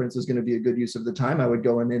entire conference is going to be a good use of the time. I would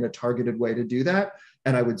go in a targeted way to do that.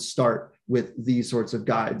 And I would start with these sorts of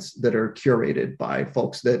guides that are curated by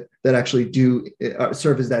folks that actually do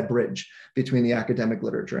serve as that bridge between the academic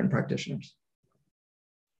literature and practitioners.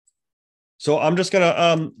 So I'm just going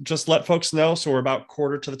to just let folks know. So we're about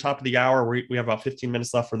quarter to the top of the hour. We have about 15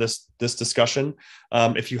 minutes left for this discussion.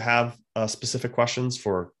 If you have specific questions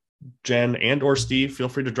for Jen and or Steve, feel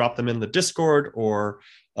free to drop them in the Discord or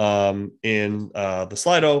in the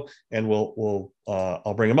Slido, and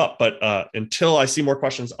I'll bring them up. But until I see more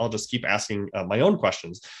questions, I'll just keep asking my own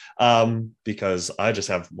questions because I just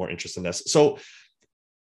have more interest in this.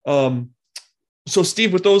 So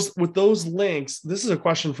Steve, with those links, this is a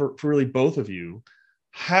question for really both of you.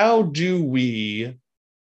 How do we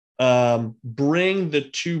bring the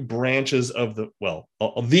two branches of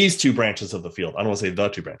these two branches of the field? I don't want to say the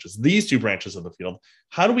two branches, these two branches of the field.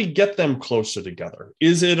 How do we get them closer together?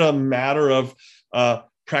 Is it a matter of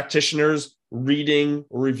practitioners reading,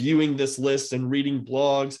 reviewing this list and reading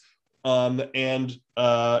blogs,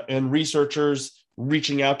 and researchers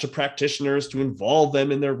reaching out to practitioners to involve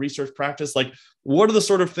them in their research practice? Like, what are the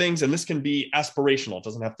sort of things, and this can be aspirational. It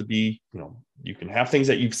doesn't have to be, you can have things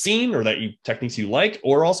that you've seen or techniques you like,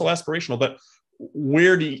 or also aspirational, but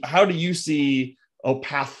how do you see a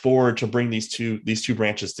path forward to bring these two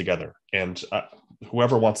branches together? And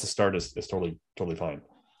whoever wants to start is totally fine.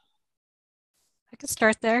 I could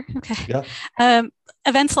start there. Okay. Yeah.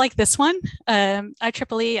 events like this one,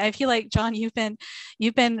 IEEE. I feel like, John, you've been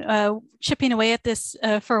chipping away at this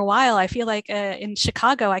for a while. I feel like in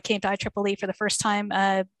Chicago, I came to IEEE for the first time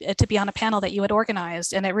to be on a panel that you had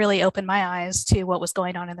organized, and it really opened my eyes to what was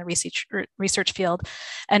going on in the research field.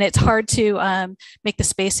 And it's hard to make the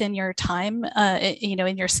space in your time,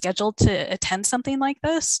 in your schedule to attend something like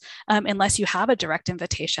this unless you have a direct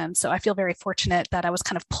invitation. So I feel very fortunate that I was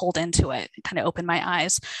kind of pulled into it. It kind of opened my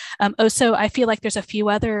eyes. Also, I feel like there's a few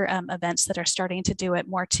other events that are starting to do it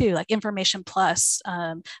more too, like Information Plus.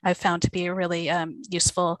 I've found to be really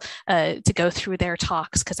useful to go through their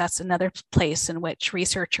talks, because that's another place in which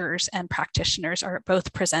researchers and practitioners are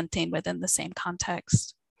both presenting within the same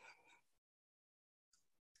context.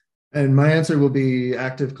 And my answer will be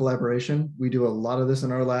active collaboration. We do a lot of this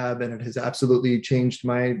in our lab, and it has absolutely changed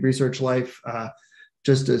my research life.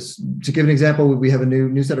 Just to give an example, we have a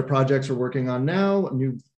new set of projects we're working on now. A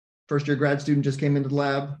new first-year grad student just came into the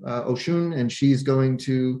lab, Oshun, and she's going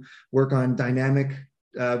to work on dynamic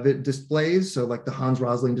displays. So like the Hans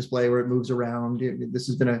Rosling display where it moves around. This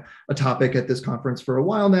has been a topic at this conference for a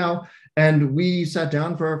while now. And we sat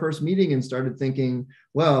down for our first meeting and started thinking,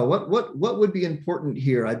 well, what would be important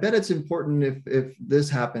here? I bet it's important if this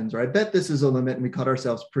happens, or I bet this is a limit. And we caught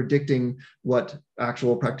ourselves predicting what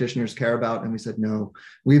actual practitioners care about. And we said, no,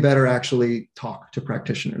 we better actually talk to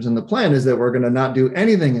practitioners. And the plan is that we're going to not do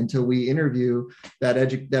anything until we interview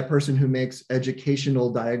that person who makes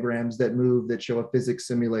educational diagrams that move, that show a physics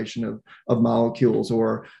simulation of molecules,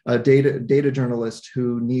 or a data journalist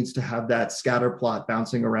who needs to have that scatter plot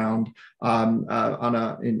bouncing around in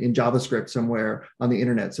JavaScript somewhere on the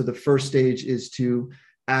internet. So the first stage is to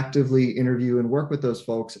actively interview and work with those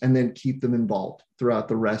folks, and then keep them involved throughout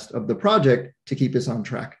the rest of the project to keep us on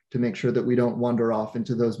track, to make sure that we don't wander off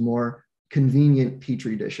into those more convenient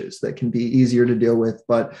petri dishes that can be easier to deal with,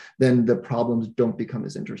 but then the problems don't become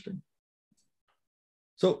as interesting.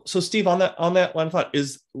 So Steve, on that line of thought,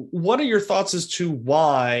 what are your thoughts as to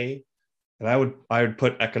why? And I would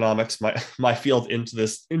put economics, my field, into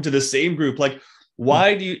the same group. Like, why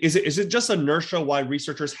is it just inertia why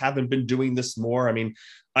researchers haven't been doing this more? I mean,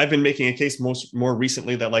 I've been making a case more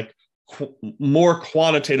recently that like more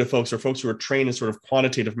quantitative folks, or folks who are trained in sort of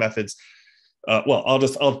quantitative methods.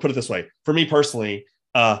 I'll put it this way. For me personally,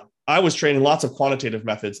 I was trained in lots of quantitative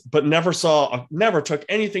methods, but never took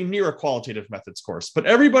anything near a qualitative methods course. But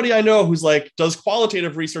everybody I know who's like does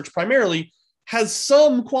qualitative research primarily has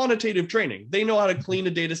some quantitative training. They know how to clean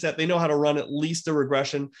a data set. They know how to run at least a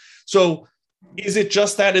regression. So is it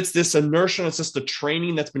just that it's this inertia, it's just the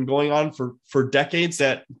training that's been going on for decades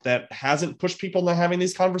that hasn't pushed people into having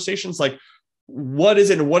these conversations? Like, what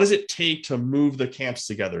is it, and what does it take to move the camps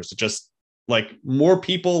together? Is it just like more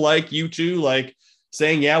people like you two, like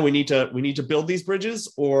saying, yeah, we need to build these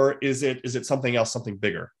bridges, or is it something else, something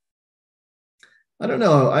bigger? I don't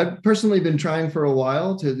know. I've personally been trying for a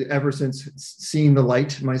while, ever since seeing the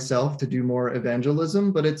light myself, to do more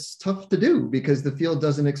evangelism, but it's tough to do because the field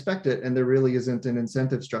doesn't expect it, and there really isn't an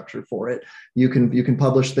incentive structure for it. You can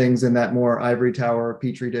publish things in that more ivory tower,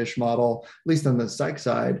 petri dish model, at least on the psych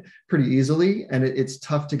side, pretty easily, and it's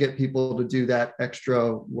tough to get people to do that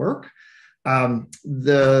extra work.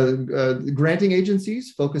 The granting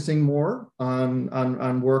agencies focusing more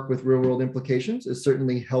on work with real world implications is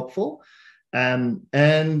certainly helpful. And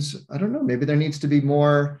I don't know, maybe there needs to be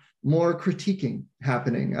more critiquing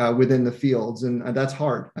happening within the fields, and that's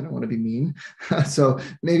hard. I don't want to be mean. So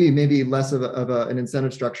maybe less of an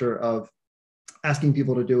incentive structure of asking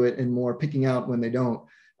people to do it, and more picking out when they don't.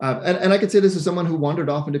 And I could say this as someone who wandered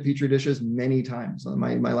off into petri dishes many times.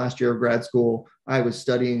 My last year of grad school, I was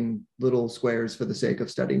studying little squares for the sake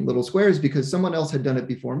of studying little squares, because someone else had done it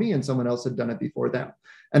before me and someone else had done it before them.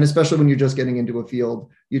 And especially when you're just getting into a field,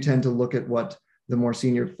 you tend to look at what the more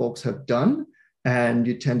senior folks have done, and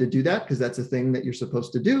you tend to do that because that's a thing that you're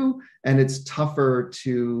supposed to do. And it's tougher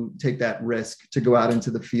to take that risk to go out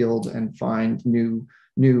into the field and find new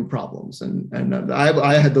problems. And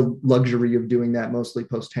I had the luxury of doing that mostly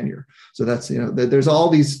post tenure. So that's, there's all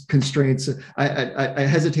these constraints. I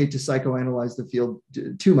hesitate to psychoanalyze the field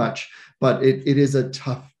too much, but it is a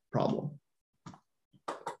tough problem.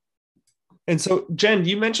 And so, Jen,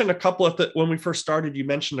 you mentioned a couple of when we first started, you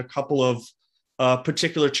mentioned a couple of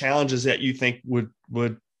particular challenges that you think would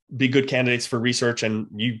be good candidates for research, and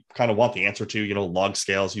you kind of want the answer to. Log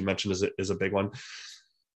scales you mentioned is a big one.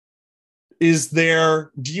 Do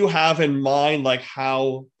you have in mind like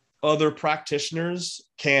how other practitioners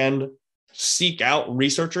can seek out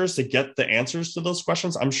researchers to get the answers to those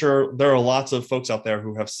questions? I'm sure there are lots of folks out there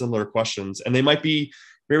who have similar questions, and they might be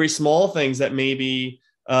very small things that maybe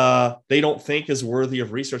they don't think is worthy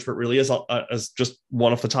of research, but really is, as just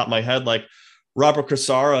one off the top of my head, like Robert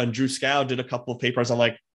Cruzara and Drew Scow did a couple of papers on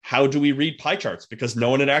like, how do we read pie charts? Because no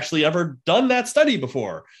one had actually ever done that study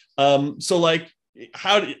before. So like,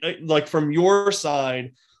 like from your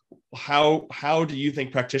side, how do you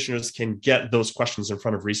think practitioners can get those questions in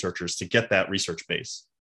front of researchers to get that research base?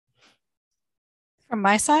 From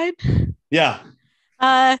my side? Yeah.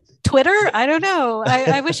 Twitter? I don't know.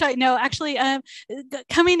 I wish I know. Actually,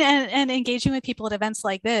 coming and engaging with people at events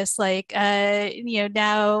like this, like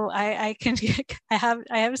now I can I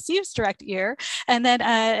have Steve's direct ear, and then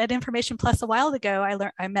at Information Plus a while ago,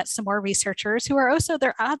 I met some more researchers who are also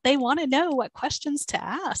they want to know what questions to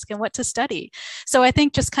ask and what to study. So I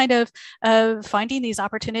think just kind of finding these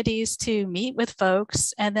opportunities to meet with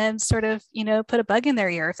folks and then sort of put a bug in their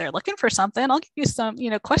ear if they're looking for something. I'll give you some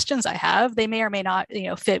questions I have. They may or may not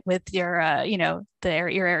fit with your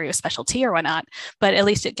your area of specialty or whatnot, but at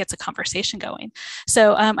least it gets a conversation going.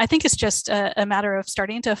 So I think it's just a matter of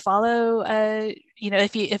starting to follow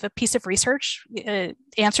if a piece of research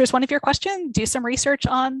answers one of your questions, do some research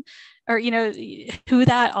on or who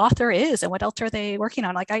that author is and what else are they working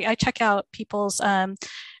on. Like I check out people's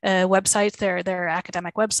websites, their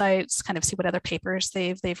academic websites, kind of see what other papers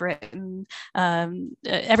they've written.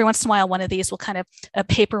 Every once in a while, one of these will a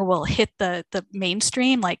paper will hit the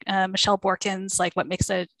mainstream, like Michelle Borkin's like What Makes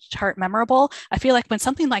a Chart Memorable. I feel like when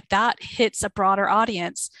something like that hits a broader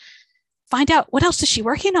audience, find out what else is she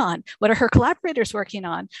working on? What are her collaborators working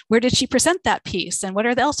on? Where did she present that piece? And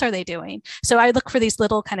what else are they doing? So I look for these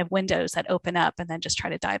little kind of windows that open up and then just try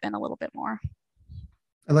to dive in a little bit more.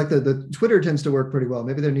 I like the Twitter tends to work pretty well.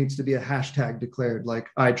 Maybe there needs to be a hashtag declared like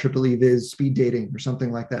IEEE Viz speed dating or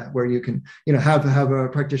something like that, where you can have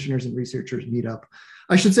practitioners and researchers meet up.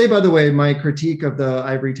 I should say, by the way, my critique of the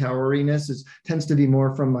ivory toweriness tends to be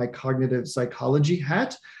more from my cognitive psychology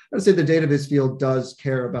hat. I would say the data viz field does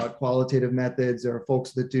care about qualitative methods. There are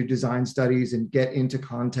folks that do design studies and get into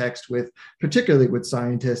context particularly with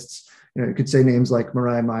scientists. You could say names like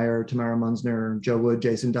Mariah Meyer, Tamara Munzner, Joe Wood,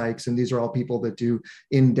 Jason Dykes, and these are all people that do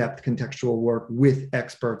in-depth contextual work with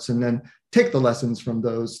experts and then take the lessons from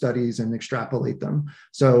those studies and extrapolate them.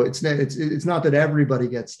 So it's not that everybody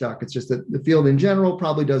gets stuck. It's just that the field in general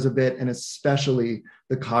probably does a bit, and especially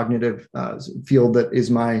the cognitive field that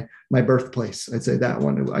is my birthplace. I'd say that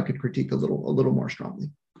one I could critique a little more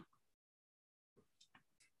strongly.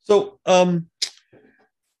 So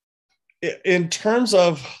in terms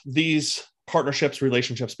of these partnerships,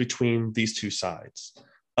 relationships between these two sides,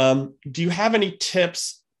 do you have any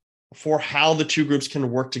tips for how the two groups can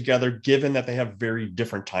work together, given that they have very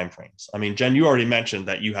different timeframes? I mean, Jen, you already mentioned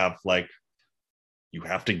that you have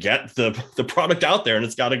to get the product out there and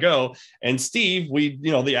it's got to go. And Steve,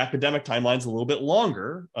 the academic timeline's a little bit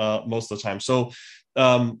longer most of the time. So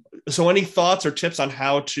any thoughts or tips on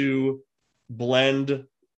how to blend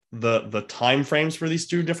the timeframes for these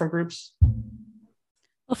two different groups?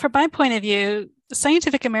 Well, from my point of view,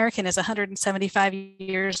 Scientific American is 175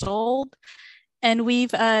 years old. And or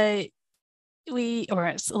it's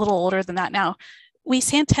a little older than that now, we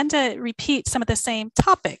tend to repeat some of the same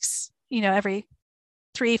topics, every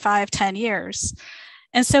 3, 5, 10 years.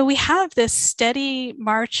 And so we have this steady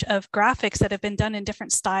march of graphics that have been done in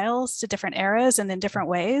different styles to different eras and in different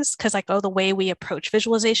ways, because the way we approach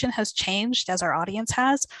visualization has changed as our audience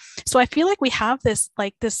has. So I feel like we have this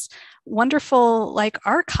wonderful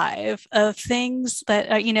archive of things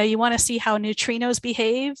that, you want to see how neutrinos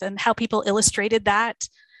behave and how people illustrated that,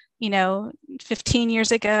 15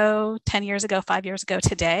 years ago, 10 years ago, 5 years ago,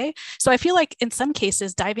 today. So I feel like in some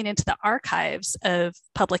cases, diving into the archives of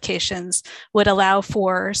publications would allow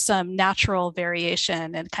for some natural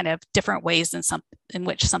variation and kind of different ways in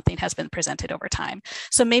which something has been presented over time.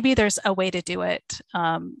 So maybe there's a way to do it,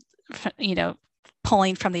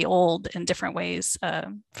 pulling from the old in different ways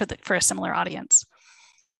for a similar audience.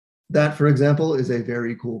 That, for example, is a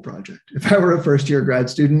very cool project. If I were a first-year grad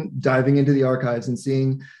student, diving into the archives and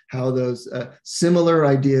seeing how those similar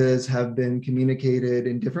ideas have been communicated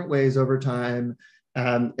in different ways over time,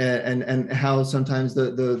 and how sometimes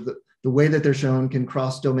the way that they're shown can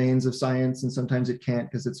cross domains of science, and sometimes it can't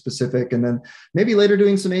because it's specific. And then maybe later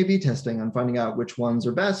doing some A/B testing on finding out which ones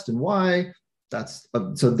are best and why. I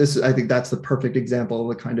think that's the perfect example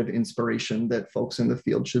of the kind of inspiration that folks in the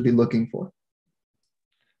field should be looking for.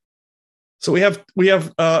 So we have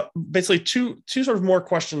basically two sort of more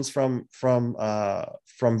questions from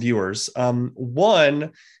viewers.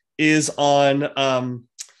 One is on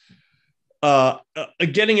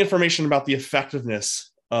getting information about the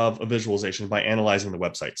effectiveness of a visualization by analyzing the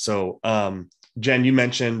website. So Jen, you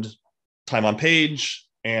mentioned time on page,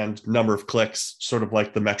 and number of clicks, sort of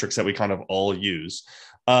like the metrics that we kind of all use.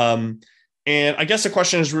 And I guess the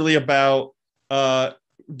question is really about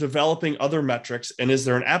developing other metrics, and is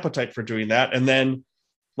there an appetite for doing that? And then,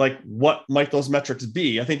 like, what might those metrics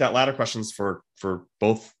be? I think that latter question is for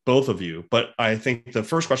both of you, but I think the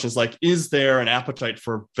first question is, like, is there an appetite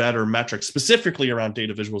for better metrics, specifically around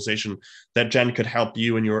data visualization, that Jen could help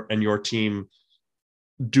you and your team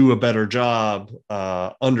do a better job,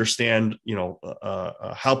 understand,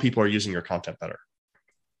 how people are using your content better?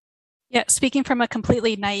 Yeah, speaking from a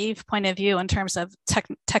completely naive point of view in terms of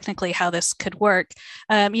technically how this could work,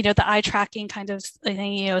 the eye tracking kind of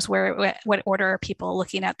thing, is what order are people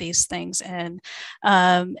looking at these things in,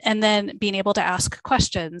 and then being able to ask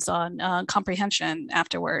questions on comprehension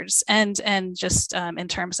afterwards, and just in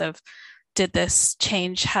terms of, did this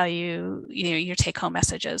change how your take home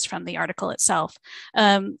messages from the article itself?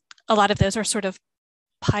 A lot of those are sort of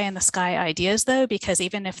pie in the sky ideas, though, because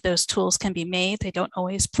even if those tools can be made, they don't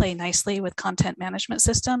always play nicely with content management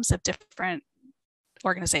systems of different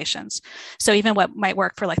organizations. So even what might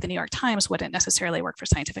work for, like, the New York Times wouldn't necessarily work for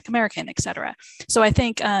Scientific American, et cetera. So I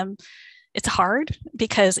think it's hard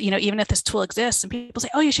because, even if this tool exists and people say,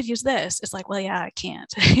 oh, you should use this, it's like, well, yeah, I can't.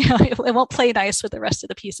 It won't play nice with the rest of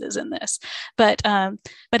the pieces in this. But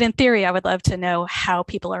in theory, I would love to know how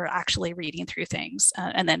people are actually reading through things,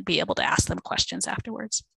 and then be able to ask them questions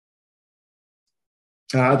afterwards.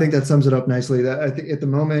 I think that sums it up nicely. I think at the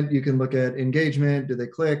moment you can look at engagement. Do they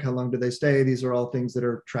click? How long do they stay? These are all things that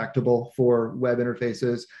are tractable for web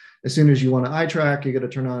interfaces. As soon as you want to eye track, you got to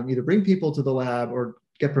turn on, either bring people to the lab or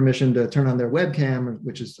get permission to turn on their webcam,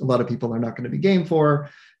 which is a lot of people are not going to be game for.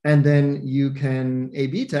 And then you can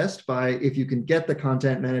A/B test by, if you can get the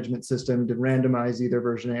content management system to randomize either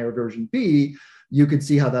version A or version B, you could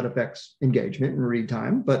see how that affects engagement and read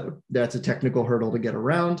time, but that's a technical hurdle to get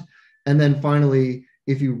around. And then finally,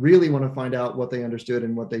 if you really want to find out what they understood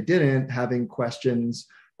and what they didn't, having questions,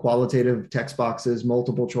 qualitative text boxes,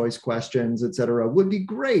 multiple choice questions, et cetera, would be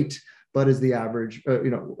great. But is the average,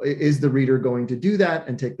 is the reader going to do that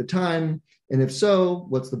and take the time? And if so,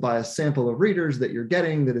 what's the biased sample of readers that you're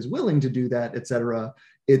getting that is willing to do that, et cetera?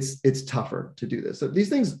 It's tougher to do this. So these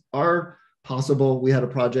things are possible. We had a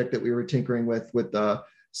project that we were tinkering with the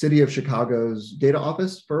City of Chicago's data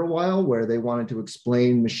office for a while, where they wanted to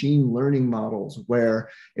explain machine learning models, where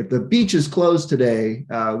if the beach is closed today,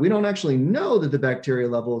 we don't actually know that the bacteria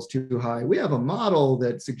level is too high. We have a model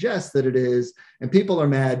that suggests that it is, and people are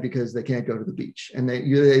mad because they can't go to the beach. And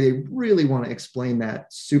they really want to explain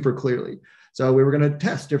that super clearly. So we were going to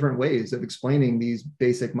test different ways of explaining these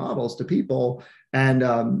basic models to people. And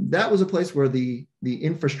that was a place where the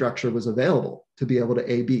infrastructure was available to be able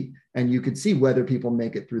to A/B, and you could see whether people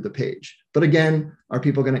make it through the page. But again, are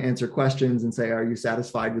people going to answer questions and say, are you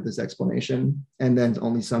satisfied with this explanation? And then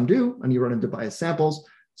only some do, and you run into biased samples.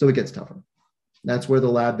 So it gets tougher. That's where the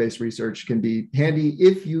lab-based research can be handy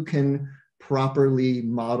if you can properly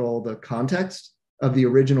model the context of the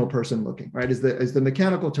original person looking, right? Is the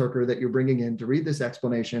mechanical Turker that you're bringing in to read this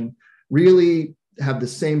explanation really have the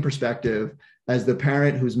same perspective as the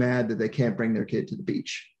parent who's mad that they can't bring their kid to the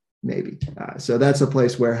beach? Maybe. So that's a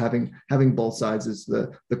place where having both sides, is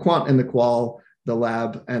the quant and the qual, the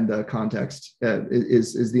lab and the context,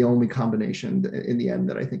 is the only combination in the end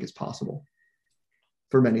that I think is possible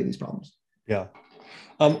for many of these problems. Yeah.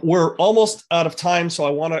 We're almost out of time, so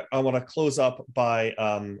I want to close up by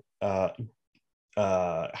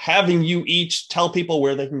having you each tell people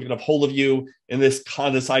where they can get a hold of you in this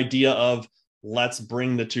idea of, let's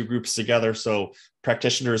bring the two groups together. So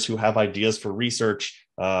practitioners who have ideas for research,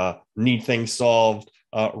 need things solved,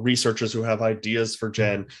 researchers who have ideas for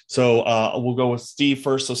Jen. So we'll go with Steve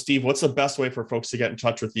first. So Steve, what's the best way for folks to get in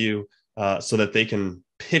touch with you so that they can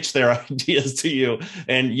pitch their ideas to you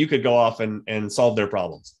and you could go off and solve their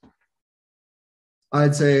problems?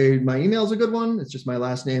 I'd say my email is a good one. It's just my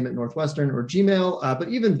last name at Northwestern, or Gmail. But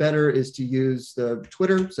even better is to use the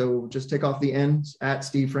Twitter. So just take off the N's, at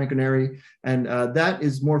Steve Franconeri. And that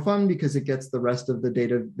is more fun because it gets the rest of the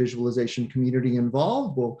data visualization community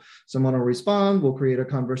involved. Someone will respond, we'll create a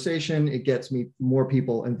conversation. It gets me more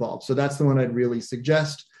people involved. So that's the one I'd really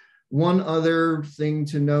suggest. One other thing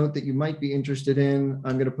to note that you might be interested in,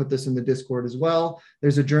 I'm going to put this in the Discord as well.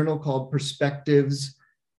 There's a journal called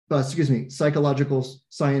Psychological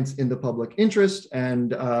Science in the Public Interest.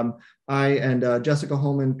 And I and Jessica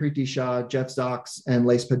Holman, Preeti Shah, Jeff Zox, and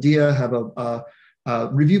Lace Padilla have a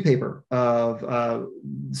review paper of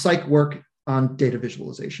psych work on data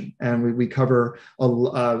visualization. And we cover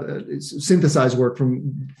synthesized work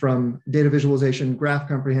from data visualization, graph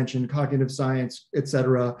comprehension, cognitive science, et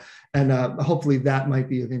cetera. And hopefully that might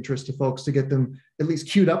be of interest to folks to get them at least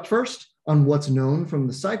queued up first on what's known from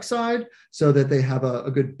the psych side, so that they have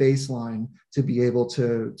a good baseline to be able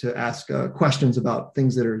to ask questions about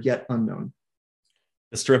things that are yet unknown.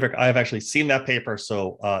 It's terrific. I've actually seen that paper,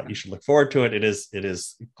 so you should look forward to it. It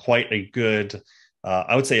is quite a good,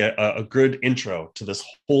 I would say, a good intro to this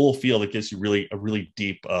whole field. That gives you a really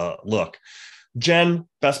deep look. Jen,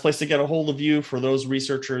 best place to get a hold of you for those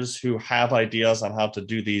researchers who have ideas on how to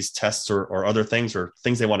do these tests or other things, or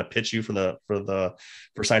things they want to pitch you for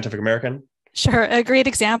Scientific American. Sure. A great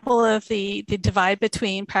example of the divide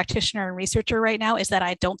between practitioner and researcher right now is that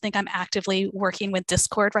I don't think I'm actively working with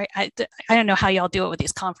Discord, right? I don't know how y'all do it with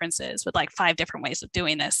these conferences with like 5 different ways of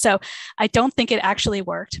doing this. So I don't think it actually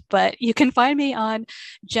worked, but you can find me on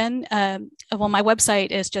my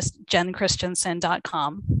website is just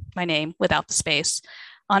jenchristiansen.com, my name without the space.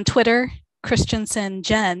 On Twitter, Christiansen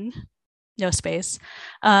Jen, no space.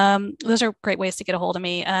 Those are great ways to get a hold of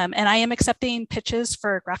me. And I am accepting pitches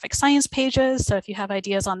for graphic science pages. So if you have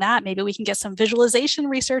ideas on that, maybe we can get some visualization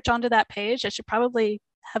research onto that page. I should probably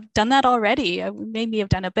have done that already. I maybe have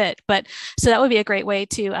done a bit, but so that would be a great way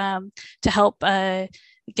to help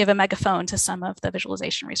give a megaphone to some of the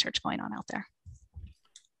visualization research going on out there.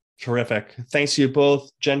 Terrific. Thanks to you both,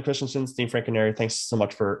 Jen Christiansen, Steve Franconeri. Thanks so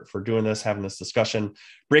much for doing this, having this discussion,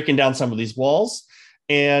 breaking down some of these walls.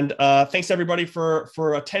 And thanks everybody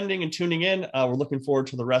for attending and tuning in. We're looking forward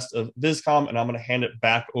to the rest of VisComm, and I'm going to hand it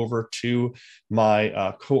back over to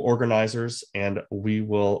my co-organizers, and we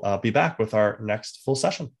will be back with our next full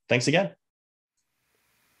session. Thanks again.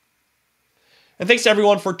 And thanks to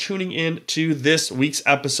everyone for tuning in to this week's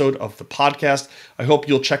episode of the podcast. I hope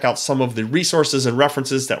you'll check out some of the resources and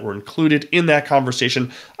references that were included in that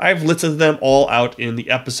conversation. I've listed them all out in the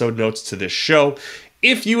episode notes to this show.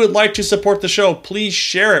 If you would like to support the show, please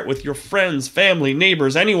share it with your friends, family,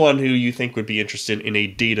 neighbors, anyone who you think would be interested in a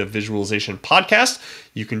data visualization podcast.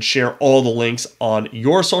 You can share all the links on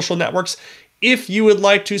your social networks. If you would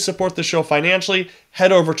like to support the show financially,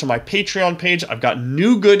 head over to my Patreon page. I've got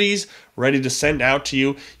new goodies ready to send out to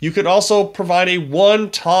you. You could also provide a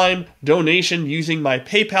one-time donation using my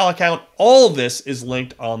PayPal account. All of this is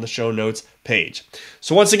linked on the show notes page.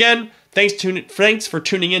 So once again, thanks for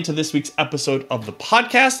tuning in to this week's episode of the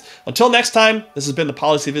podcast. Until next time, this has been the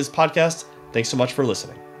Policy Viz podcast. Thanks so much for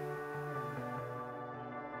listening.